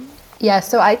recommend? Yeah,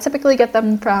 so I typically get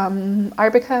them from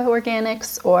Arbica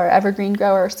Organics or Evergreen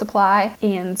Grower Supply,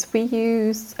 and we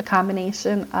use a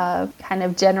combination of kind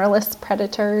of generalist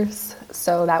predators.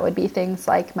 So that would be things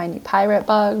like minute pirate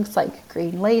bugs, like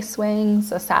green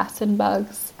lacewings, assassin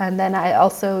bugs. And then I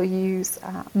also use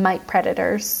mite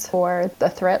predators for the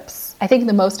thrips. I think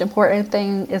the most important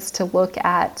thing is to look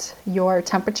at your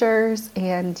temperatures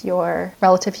and your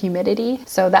relative humidity.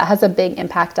 So that has a big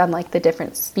impact on like the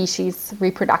different species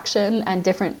reproduction, and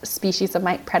different species of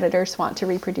mite predators want to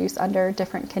reproduce under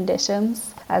different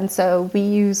conditions. And so we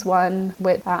use one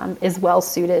which is well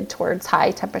suited towards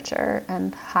high temperature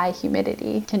and high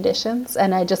humidity conditions.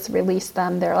 And I just release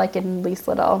them. They're like in these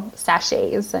little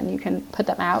sachets, and you can put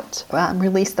them out.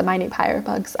 Release the minute pirate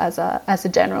bugs as a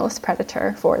generalist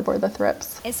predator for the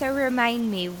thrips. And so remind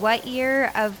me, what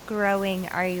year of growing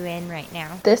are you in right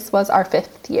now? This was our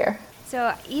 5th year.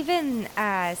 So even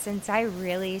since I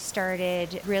really started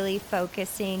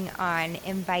focusing on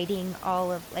inviting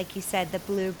all of, like you said, the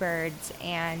bluebirds,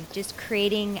 and just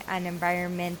creating an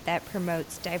environment that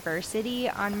promotes diversity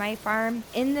on my farm,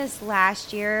 in this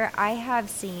last year, I have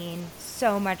seen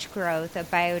so much growth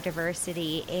of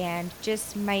biodiversity and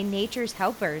just my nature's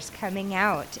helpers coming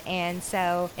out. And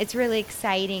so it's really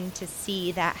exciting to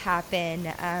see that happen.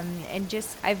 And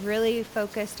just I've really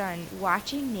focused on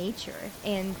watching nature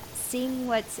and seeing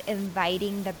what's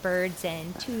inviting the birds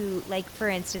in to, like, for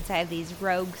instance, I have these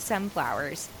rogue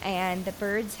sunflowers, and the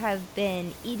birds have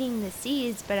been eating the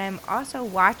seeds, but I'm also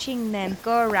watching them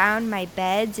go around my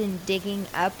beds and digging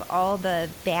up all the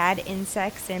bad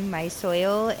insects in my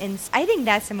soil. And I think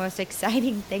that's the most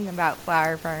exciting thing about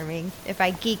flower farming, if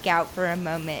I geek out for a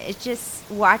moment. It's just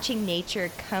watching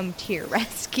nature come to your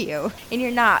rescue, and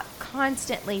you're not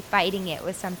constantly fighting it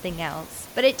with something else.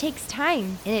 But it takes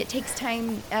time, and it takes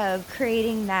time of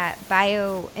creating that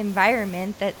bio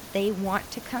environment that they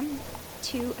want to come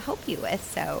to help you with.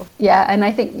 So yeah, and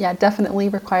I think definitely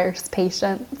requires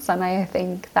patience, and I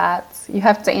think that you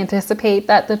have to anticipate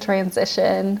that the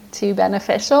transition to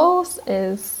beneficials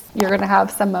is You're going to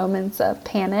have some moments of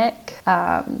panic.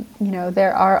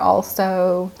 There are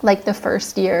also like the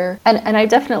first year, and I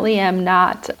definitely am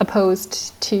not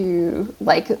opposed to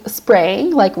like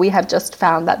spraying. Like we have just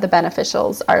found that the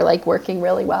beneficials are like working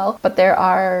really well, but there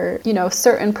are,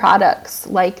 certain products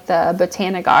like the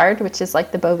Botanigard, which is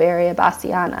like the Bovaria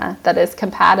bassiana, that is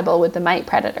compatible with the mite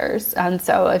predators. And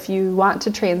so if you want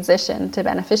to transition to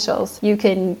beneficials, you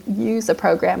can use a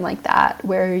program like that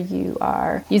where you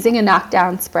are using a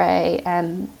knockdown spray,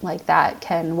 and like that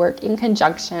can work in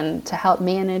conjunction to help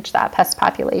manage that pest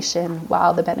population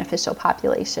while the beneficial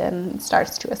population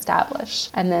starts to establish.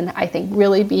 And then I think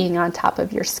really being on top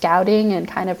of your scouting and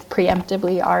kind of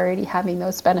preemptively already having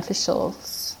those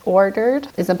beneficials ordered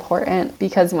is important,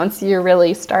 because once you're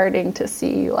really starting to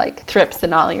see like thrips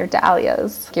in all your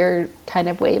dahlias, you're kind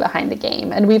of way behind the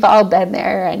game. And we've all been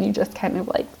there, and you just kind of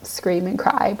like scream and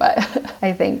cry. But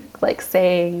I think like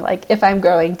saying like, if I'm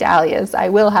growing dahlias, I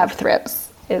will have thrips,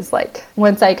 is like,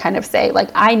 once I kind of say like,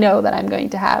 I know that I'm going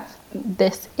to have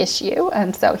this issue,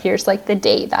 and so here's like the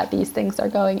date that these things are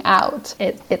going out,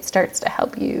 it starts to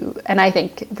help you. And I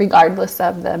think regardless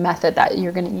of the method that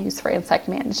you're going to use for insect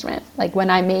management, like when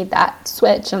I made that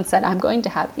switch and said I'm going to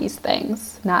have these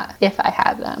things, not if I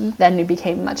have them, then we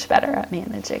became much better at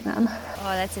managing them.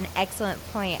 Oh, that's an excellent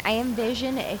point. I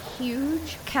envision a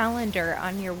huge calendar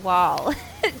on your wall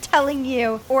telling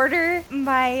you, order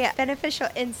my beneficial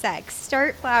insects,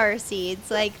 start flower seeds.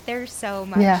 Like, there's so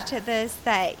much to this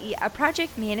that a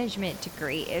project management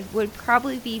degree would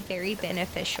probably be very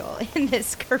beneficial in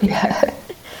this career. Yeah.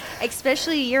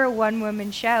 Especially you're a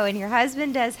one-woman show and your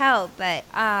husband does help, but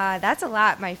that's a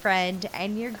lot, my friend,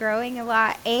 and you're growing a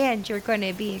lot and you're going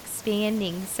to be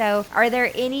expanding. So are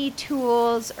there any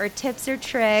tools or tips or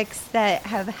tricks that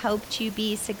have helped you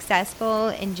be successful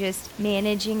in just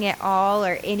managing it all,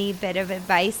 or any bit of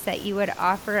advice that you would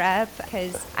offer up?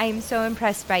 Because I'm so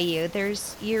impressed by you.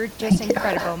 You're just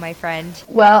incredible, my friend.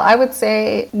 Well, I would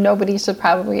say nobody should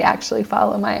probably actually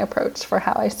follow my approach for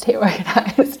how I stay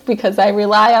organized, because I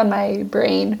rely on my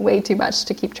brain way too much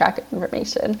to keep track of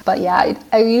information. But yeah,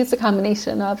 I use a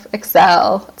combination of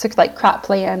Excel to like crop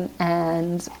plan,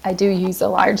 and I do use a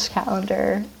large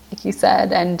calendar, like you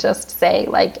said, and just say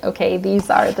like, okay, these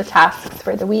are the tasks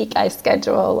for the week. I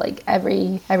schedule like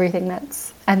everything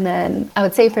that's. And then I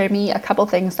would say for me, a couple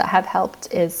things that have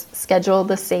helped is schedule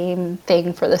the same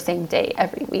thing for the same day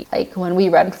every week. Like when we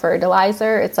run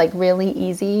fertilizer, it's like really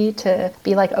easy to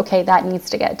be like, okay, that needs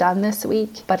to get done this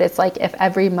week. But it's like if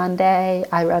every Monday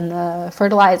I run the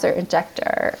fertilizer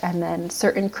injector, and then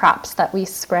certain crops that we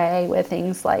spray with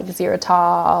things like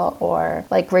Xeritol or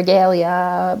like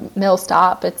Regalia,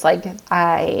 Millstop, it's like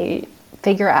I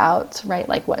figure out, right,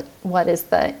 like what is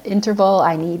the interval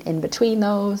I need in between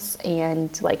those,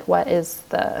 and like what is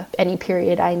any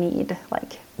period I need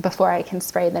like before I can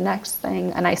spray the next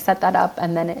thing. And I set that up,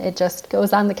 and then it just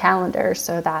goes on the calendar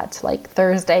so that like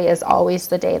Thursday is always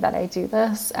the day that I do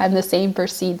this. And the same for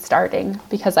seed starting,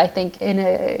 because I think in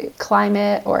a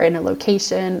climate or in a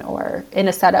location or in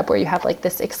a setup where you have like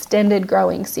this extended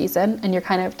growing season and you're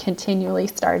kind of continually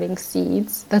starting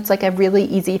seeds, that's like a really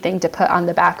easy thing to put on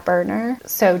the back burner.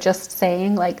 So just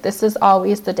saying like, this is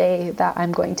always the day that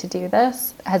I'm going to do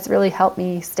this has really helped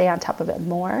me stay on top of it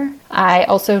more. I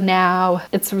also now,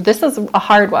 this is a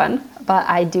hard one, but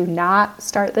I do not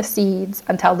start the seeds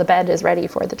until the bed is ready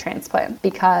for the transplant,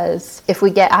 because if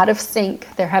we get out of sync,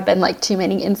 there have been like too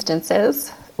many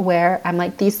instances where I'm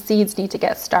like, these seeds need to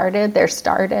get started. They're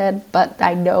started, but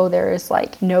I know there is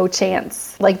like no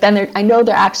chance. Like then I know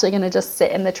they're actually going to just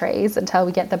sit in the trays until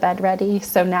we get the bed ready.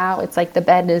 So now it's like the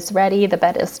bed is ready, the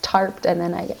bed is tarped, and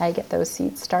then I get those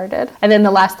seeds started. And then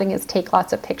the last thing is take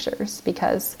lots of pictures,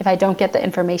 because if I don't get the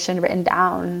information written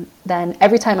down, then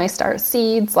every time I start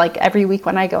seeds, like every week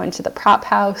when I go into the prop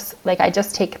house, like I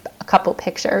just take a couple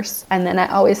pictures, and then I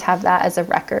always have that as a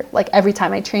record. Like every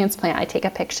time I transplant, I take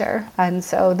a picture. And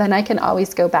so then I can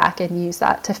always go back and use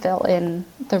that to fill in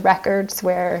the records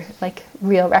where like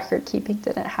real record keeping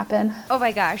didn't happen. Oh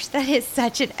my gosh, that is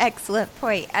such an excellent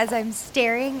point. As I'm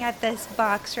staring at this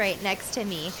box right next to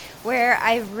me, where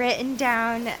I've written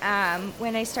down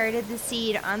when I started the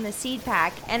seed on the seed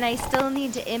pack, and I still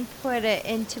need to input it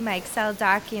into my Excel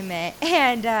document,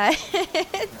 and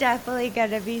definitely going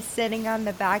to be sitting on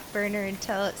the back burner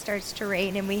until it starts to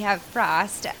rain and we have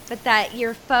frost. But that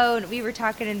your phone, we were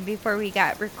talking before we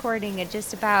got recording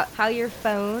just about how your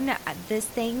phone, this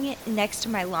thing next to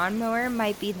my lawnmower, Farm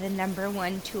might be the number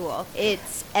one tool.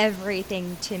 It's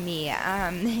everything to me.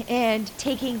 And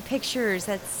taking pictures,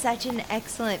 that's such an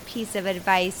excellent piece of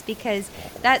advice, because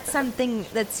that's something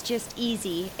that's just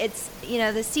easy. It's,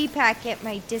 the seed packet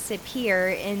might disappear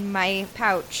in my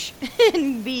pouch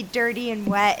and be dirty and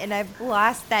wet, and I've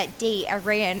lost that date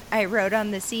I wrote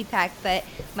on the seed pack, but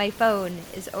my phone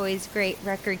is always great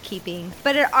record keeping.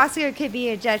 But it also could be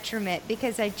a detriment,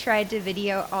 because I tried to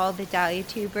video all the dahlia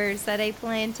tubers that I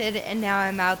planted, and now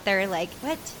I'm out there like,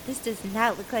 what? This does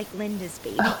not look like Linda's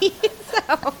baby.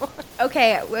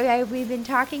 Okay, we've been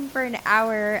talking for an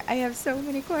hour. I have so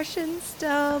many questions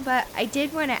still, but I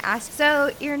did want to ask.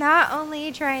 So you're not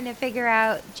only trying to figure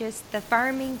out just the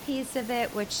farming piece of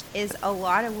it, which is a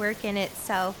lot of work in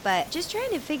itself, but just trying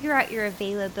to figure out your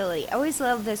availability. I always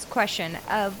love this question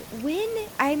of, when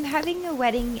I'm having a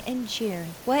wedding in June,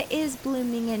 what is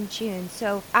blooming in June?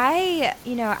 So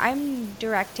I'm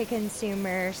direct to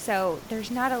consumer, so there's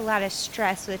not a lot of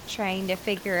stress with trying to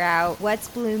figure out what's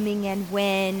blooming and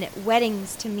when.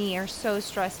 Weddings to me are so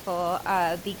stressful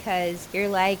because you're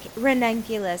like,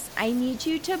 ranunculus, I need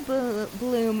you to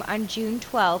bloom on June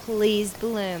 12th, please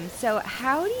bloom. So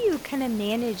how do you kind of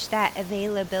manage that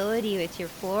availability with your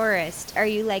florist? Are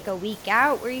you like a week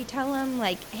out where you tell them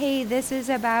like, hey, this is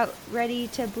about ready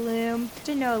to bloom?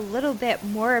 To know a little bit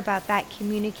more about that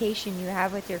communication you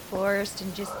have with your florist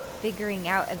and just figuring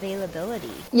out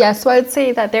availability. Yeah, so I'd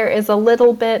say that there is a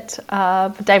little bit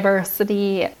of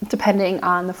diversity depending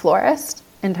on the florist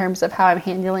in terms of how I'm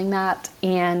handling that.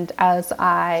 And as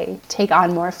I take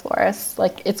on more florists,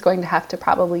 it's going to have to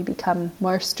probably become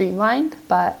more streamlined.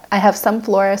 But I have some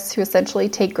florists who essentially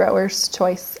take grower's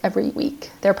choice every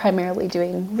week. They're primarily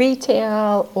doing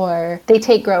retail, or they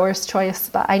take grower's choice,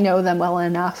 but I know them well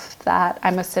enough that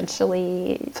I'm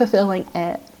essentially fulfilling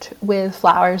it with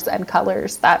flowers and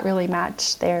colors that really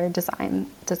match their design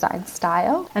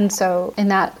style. And so in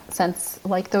that sense,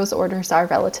 those orders are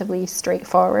relatively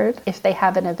straightforward. If they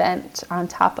have an event on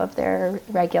top of their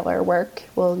regular work,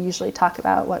 we'll usually talk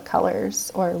about what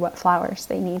colors or what flowers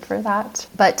they need for that.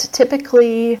 But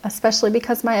typically, especially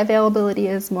because my availability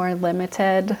is more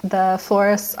limited, the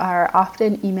florists are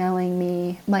often emailing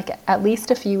me at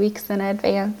least a few weeks in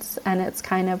advance, and it's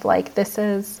kind of like, this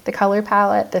is the color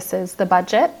palette, this is the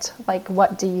budget,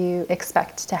 what do you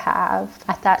expect to have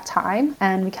at that time?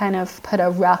 And we kind of put a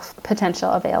rough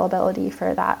potential availability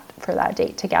for that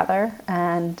date together.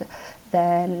 And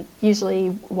then usually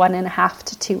 1.5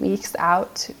 to 2 weeks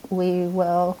out, we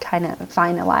will kind of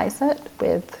finalize it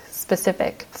with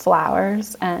specific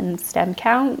flowers and stem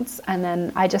counts, and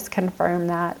then I just confirm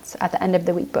that at the end of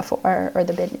the week before or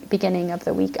the beginning of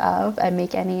the week of, and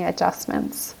make any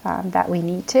adjustments that we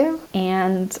need to.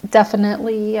 And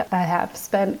definitely I have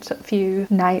spent a few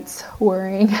nights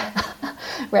worrying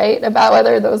right, about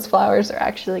whether those flowers are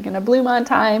actually going to bloom on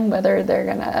time, whether they're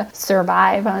going to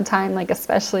survive on time,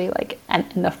 especially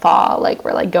in the fall,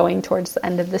 we're going towards the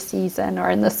end of the season, or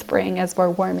in the spring as we're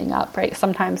warming up, right?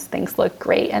 Sometimes things look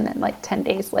great, and then 10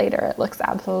 days later it looks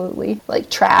absolutely like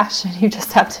trash, and you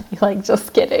just have to be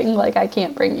just kidding, I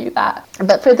can't bring you that.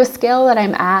 But for the scale that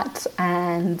I'm at,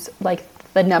 and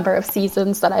the number of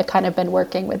seasons that I've kind of been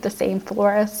working with the same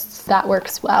florists, that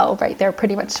works well, right? They're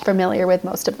pretty much familiar with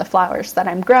most of the flowers that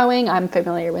I'm growing. I'm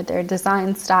familiar with their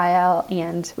design style,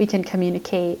 and we can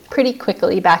communicate pretty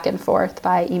quickly back and forth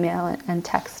by email and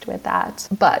text with that.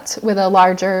 But with a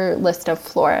larger list of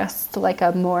florists,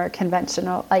 a more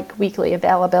conventional, weekly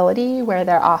availability where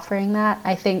they're offering that,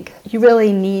 I think you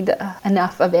really need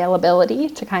enough availability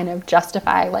to kind of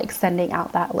justify sending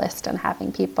out that list and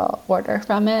having people order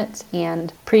from it. And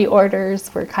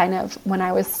pre-orders were kind of, when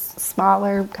I was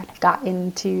smaller, kind of got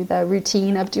into the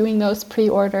routine of doing those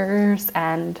pre-orders,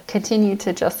 and continue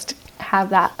to just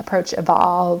have that approach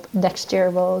evolve. Next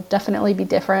year will definitely be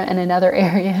different in another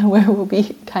area where we'll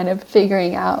be kind of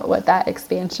figuring out what that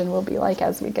expansion will be like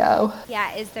as we go.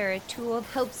 Yeah, is there a tool that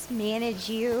helps manage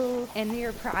you and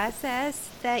your process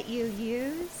that you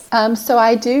use? So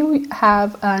I do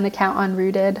have an account on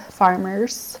Rooted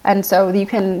Farmers, and so you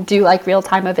can do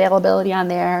real-time availability on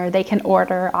there. They can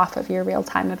order off of your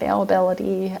real-time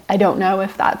availability. I don't know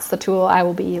if that's the tool I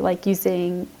will be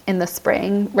using in the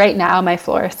spring. Right now, my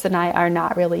florist and I are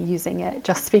not really using it,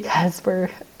 just because we're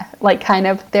like kind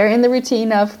of they're in the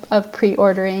routine of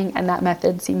pre-ordering, and that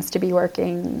method seems to be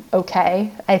working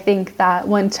okay. I think that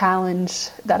one challenge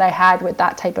that I had with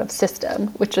that type of system,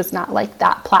 which was not like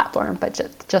that platform, but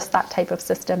just that type of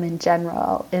system in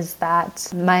general, is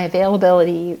that my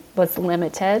availability was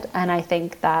limited. And I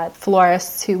think that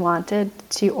florists who wanted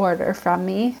to order from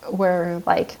me were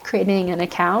like creating an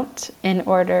account in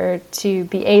order to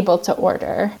be able to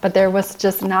order, but there was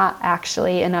just not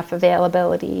actually enough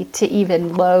availability to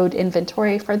even load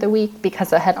inventory for the week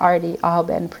because it had already all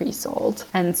been pre-sold.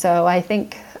 And so I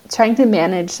think trying to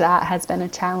manage that has been a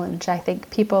challenge. I think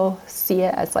people see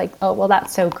it as like, oh, well,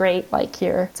 that's so great. Like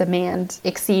your demand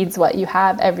exceeds what you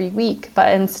have every week.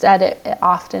 But instead it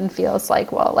often feels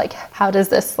like, well, like how does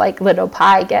this like little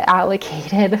pie get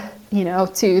allocated, you know,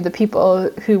 to the people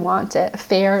who want it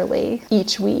fairly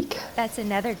each week? That's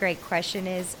another great question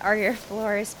is, are your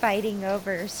florists fighting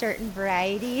over certain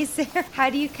varieties? How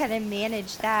do you kind of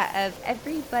manage that of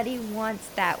everybody wants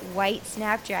that white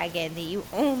snapdragon that you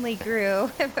only grew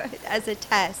as a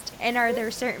test? And are there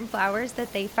certain flowers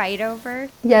that they fight over?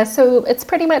 Yeah, so it's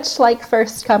pretty much like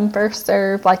first come, first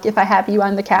serve. Like if I have you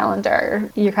on the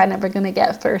calendar, you're kind of going to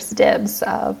get first dibs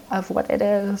of what it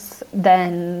is.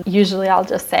 Then usually I'll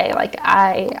just say, like,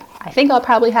 I think I'll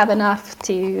probably have enough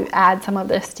to add some of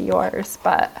this to yours,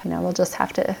 but you know, we'll just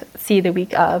have to see the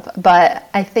week of. But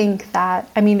I think that,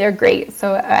 I mean, they're great.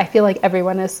 So I feel like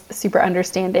everyone is super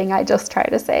understanding. I just try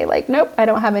to say like, nope, I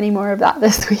don't have any more of that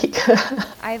this week.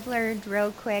 I've learned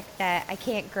real quick that I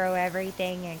can't grow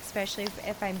everything, especially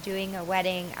if I'm doing a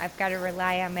wedding. I've got to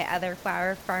rely on my other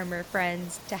flower farmer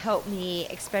friends to help me,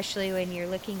 especially when you're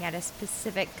looking at a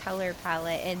specific color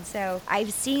palette. And so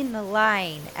I've seen the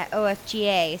line at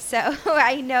OFGA. So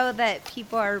I know that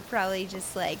people are probably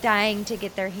just like dying to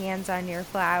get their hands on your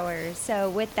flowers. So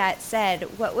with that said,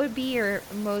 what would be your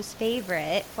most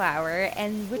favorite flower,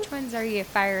 and which ones are you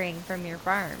firing from your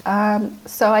farm?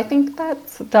 So I think that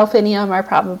delphinium are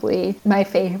probably my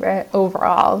favorite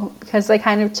overall because they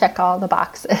kind of check all the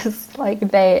boxes. Like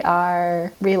they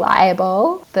are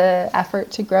reliable. The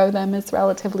effort to grow them is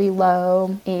relatively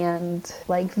low, and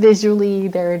like visually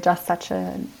they're just such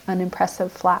an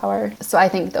impressive flower. So I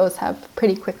think those have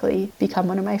pretty quickly become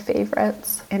one of my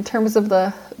favorites. In terms of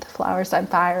the flowers I'm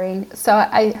firing, so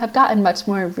I have gotten much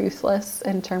more ruthless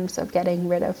in terms of getting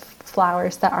rid of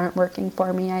flowers that aren't working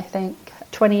for me, I think.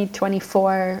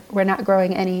 2024, we're not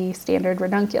growing any standard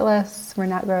ranunculus. We're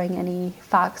not growing any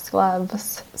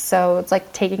foxgloves. So it's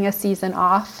like taking a season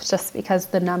off just because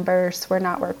the numbers were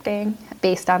not working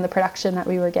based on the production that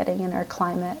we were getting in our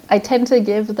climate. I tend to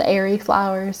give the airy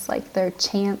flowers like their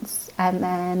chance, and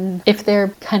then if they're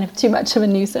kind of too much of a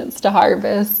nuisance to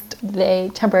harvest, they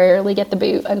temporarily get the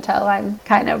boot until I'm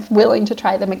kind of willing to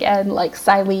try them again. Like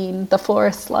Silene, the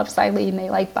florists love Silene, they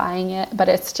like buying it, but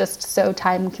it's just so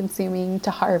time consuming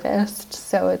to harvest.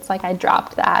 So it's like I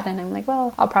dropped that and I'm like,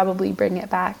 well, I'll probably bring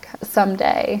it back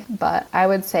someday. But I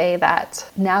would say that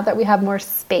now that we have more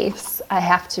space, I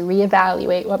have to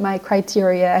reevaluate what my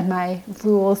criteria and my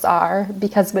rules are,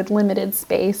 because with limited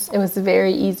space, it was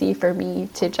very easy for me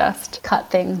to just cut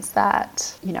things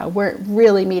that, you know, weren't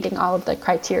really meeting all of the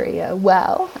criteria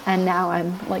well. And now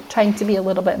I'm like trying to be a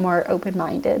little bit more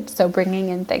open-minded. So bringing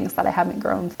in things that I haven't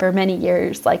grown for many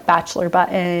years, like bachelor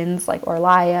buttons, like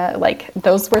Orlia, like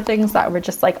those were things that were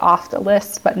just like off the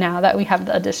list. But now that we have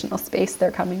the additional space,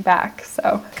 they're coming back.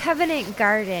 So Covenant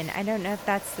Garden, I don't know if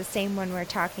that's the same one we're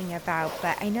talking about,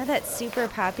 but I know that's super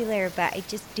popular, but I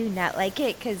just do not like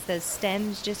it because the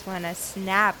stems just want to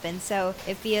snap. And so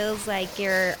it feels like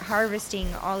you're harvesting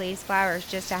all these flowers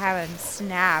just to have them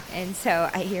snap. And so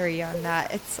I hear you on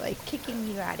that. It's like kicking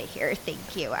you out of here.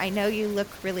 Thank you. I know you look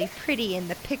really pretty in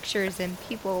the pictures and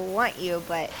people want you,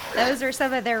 but those are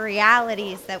some of the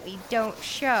realities that we don't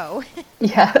show.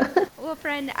 yeah. Well,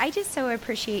 friend, I just so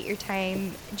appreciate your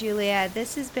time, Julia.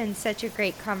 This has been such a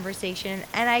great conversation,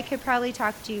 and I could probably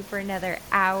talk to you for another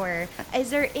hour.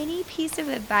 Is there any piece of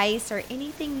advice or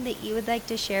anything that you would like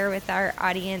to share with our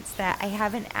audience that I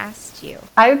haven't asked you?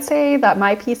 I would say that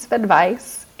my piece of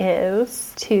advice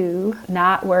is to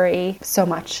not worry so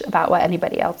much about what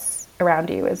anybody else around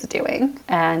you is doing,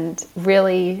 and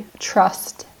really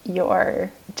trust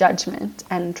your judgment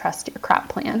and trust your crop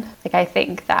plan. Like, I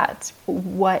think that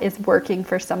what is working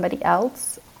for somebody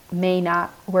else may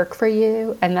not work for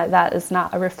you, and that is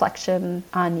not a reflection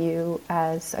on you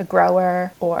as a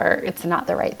grower, or it's not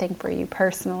the right thing for you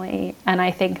personally. And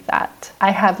I think that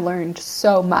I have learned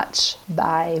so much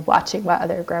by watching what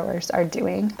other growers are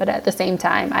doing, but at the same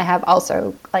time I have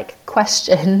also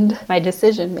questioned my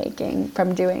decision making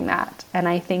from doing that. And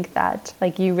I think that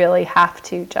you really have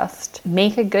to just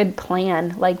make a good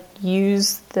plan.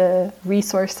 use the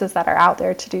resources that are out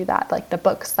there to do that, like the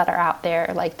books that are out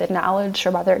there, like the knowledge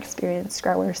from other experienced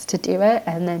growers to do it,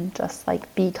 and then just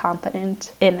like be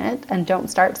confident in it and don't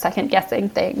start second guessing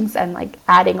things and like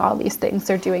adding all these things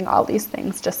or doing all these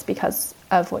things just because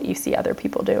of what you see other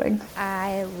people doing.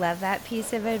 I love that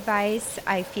piece of advice.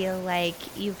 I feel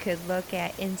like you could look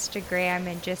at Instagram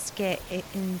and just get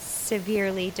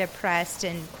severely depressed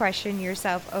and question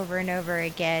yourself over and over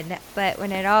again. But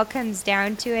when it all comes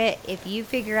down to it, if you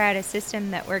figure out a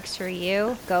system that works for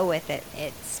you, go with it.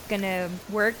 It's going to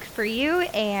work for you,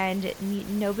 and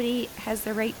nobody has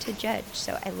the right to judge.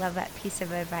 So I love that piece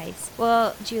of advice.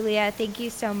 Well, Julia, thank you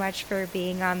so much for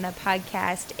being on the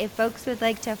podcast. If folks would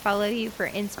like to follow you for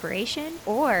inspiration,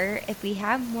 or if we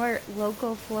have more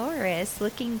local florists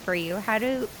looking for you, how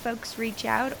do folks reach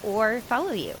out or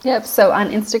follow you? Yep, so on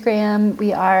Instagram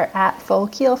we are at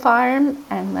Fullkeel Farm,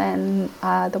 and then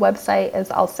the website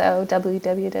is also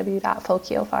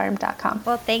www.fullkeelfarm.com.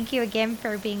 Well, thank you again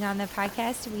for being on the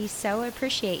podcast. We so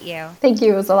appreciate you. Thank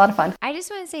you. It was a lot of fun. I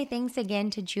just want to say thanks again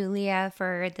to Julia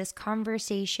for this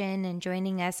conversation and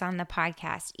joining us on the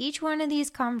podcast. Each one of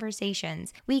these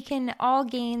conversations, we can all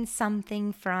gain something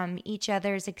from each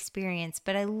other's experience,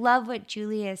 but I love what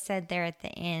Julia said there at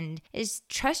the end is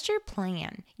trust your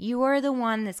plan. You are the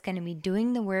one that's going to be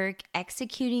doing the work,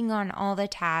 executing on all the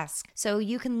tasks. So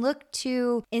you can look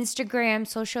to Instagram,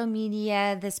 social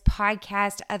media, this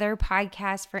podcast, other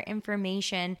podcasts for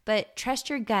information, but trust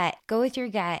your gut. Go with your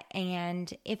gut.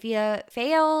 And if you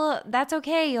fail, that's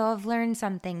okay. You'll have learned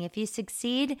something. If you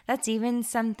succeed, that's even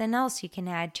something else you can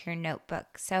add to your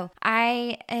notebook. So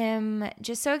I am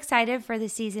just so excited for the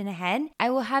season ahead. I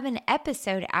will have an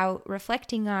episode out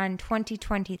reflecting on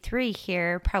 2023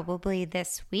 here probably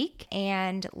this week,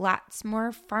 and lots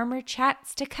more farmer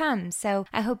chats to come. So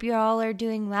I hope you all are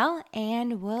doing well,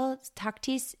 and we'll talk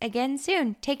to you again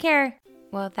soon. Take care.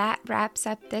 Well, that wraps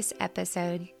up this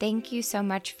episode. Thank you so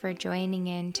much for joining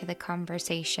in to the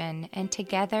conversation, and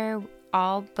together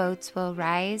all boats will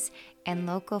rise and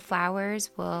local flowers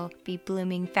will be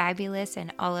blooming fabulous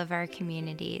in all of our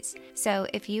communities. So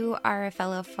if you are a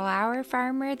fellow flower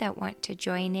farmer that want to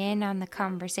join in on the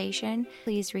conversation,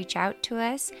 please reach out to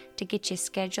us to get you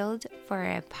scheduled for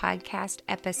a podcast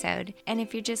episode. And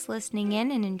if you're just listening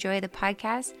in and enjoy the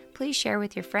podcast, please share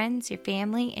with your friends, your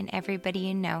family, and everybody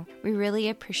you know. We really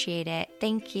appreciate it.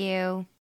 Thank you.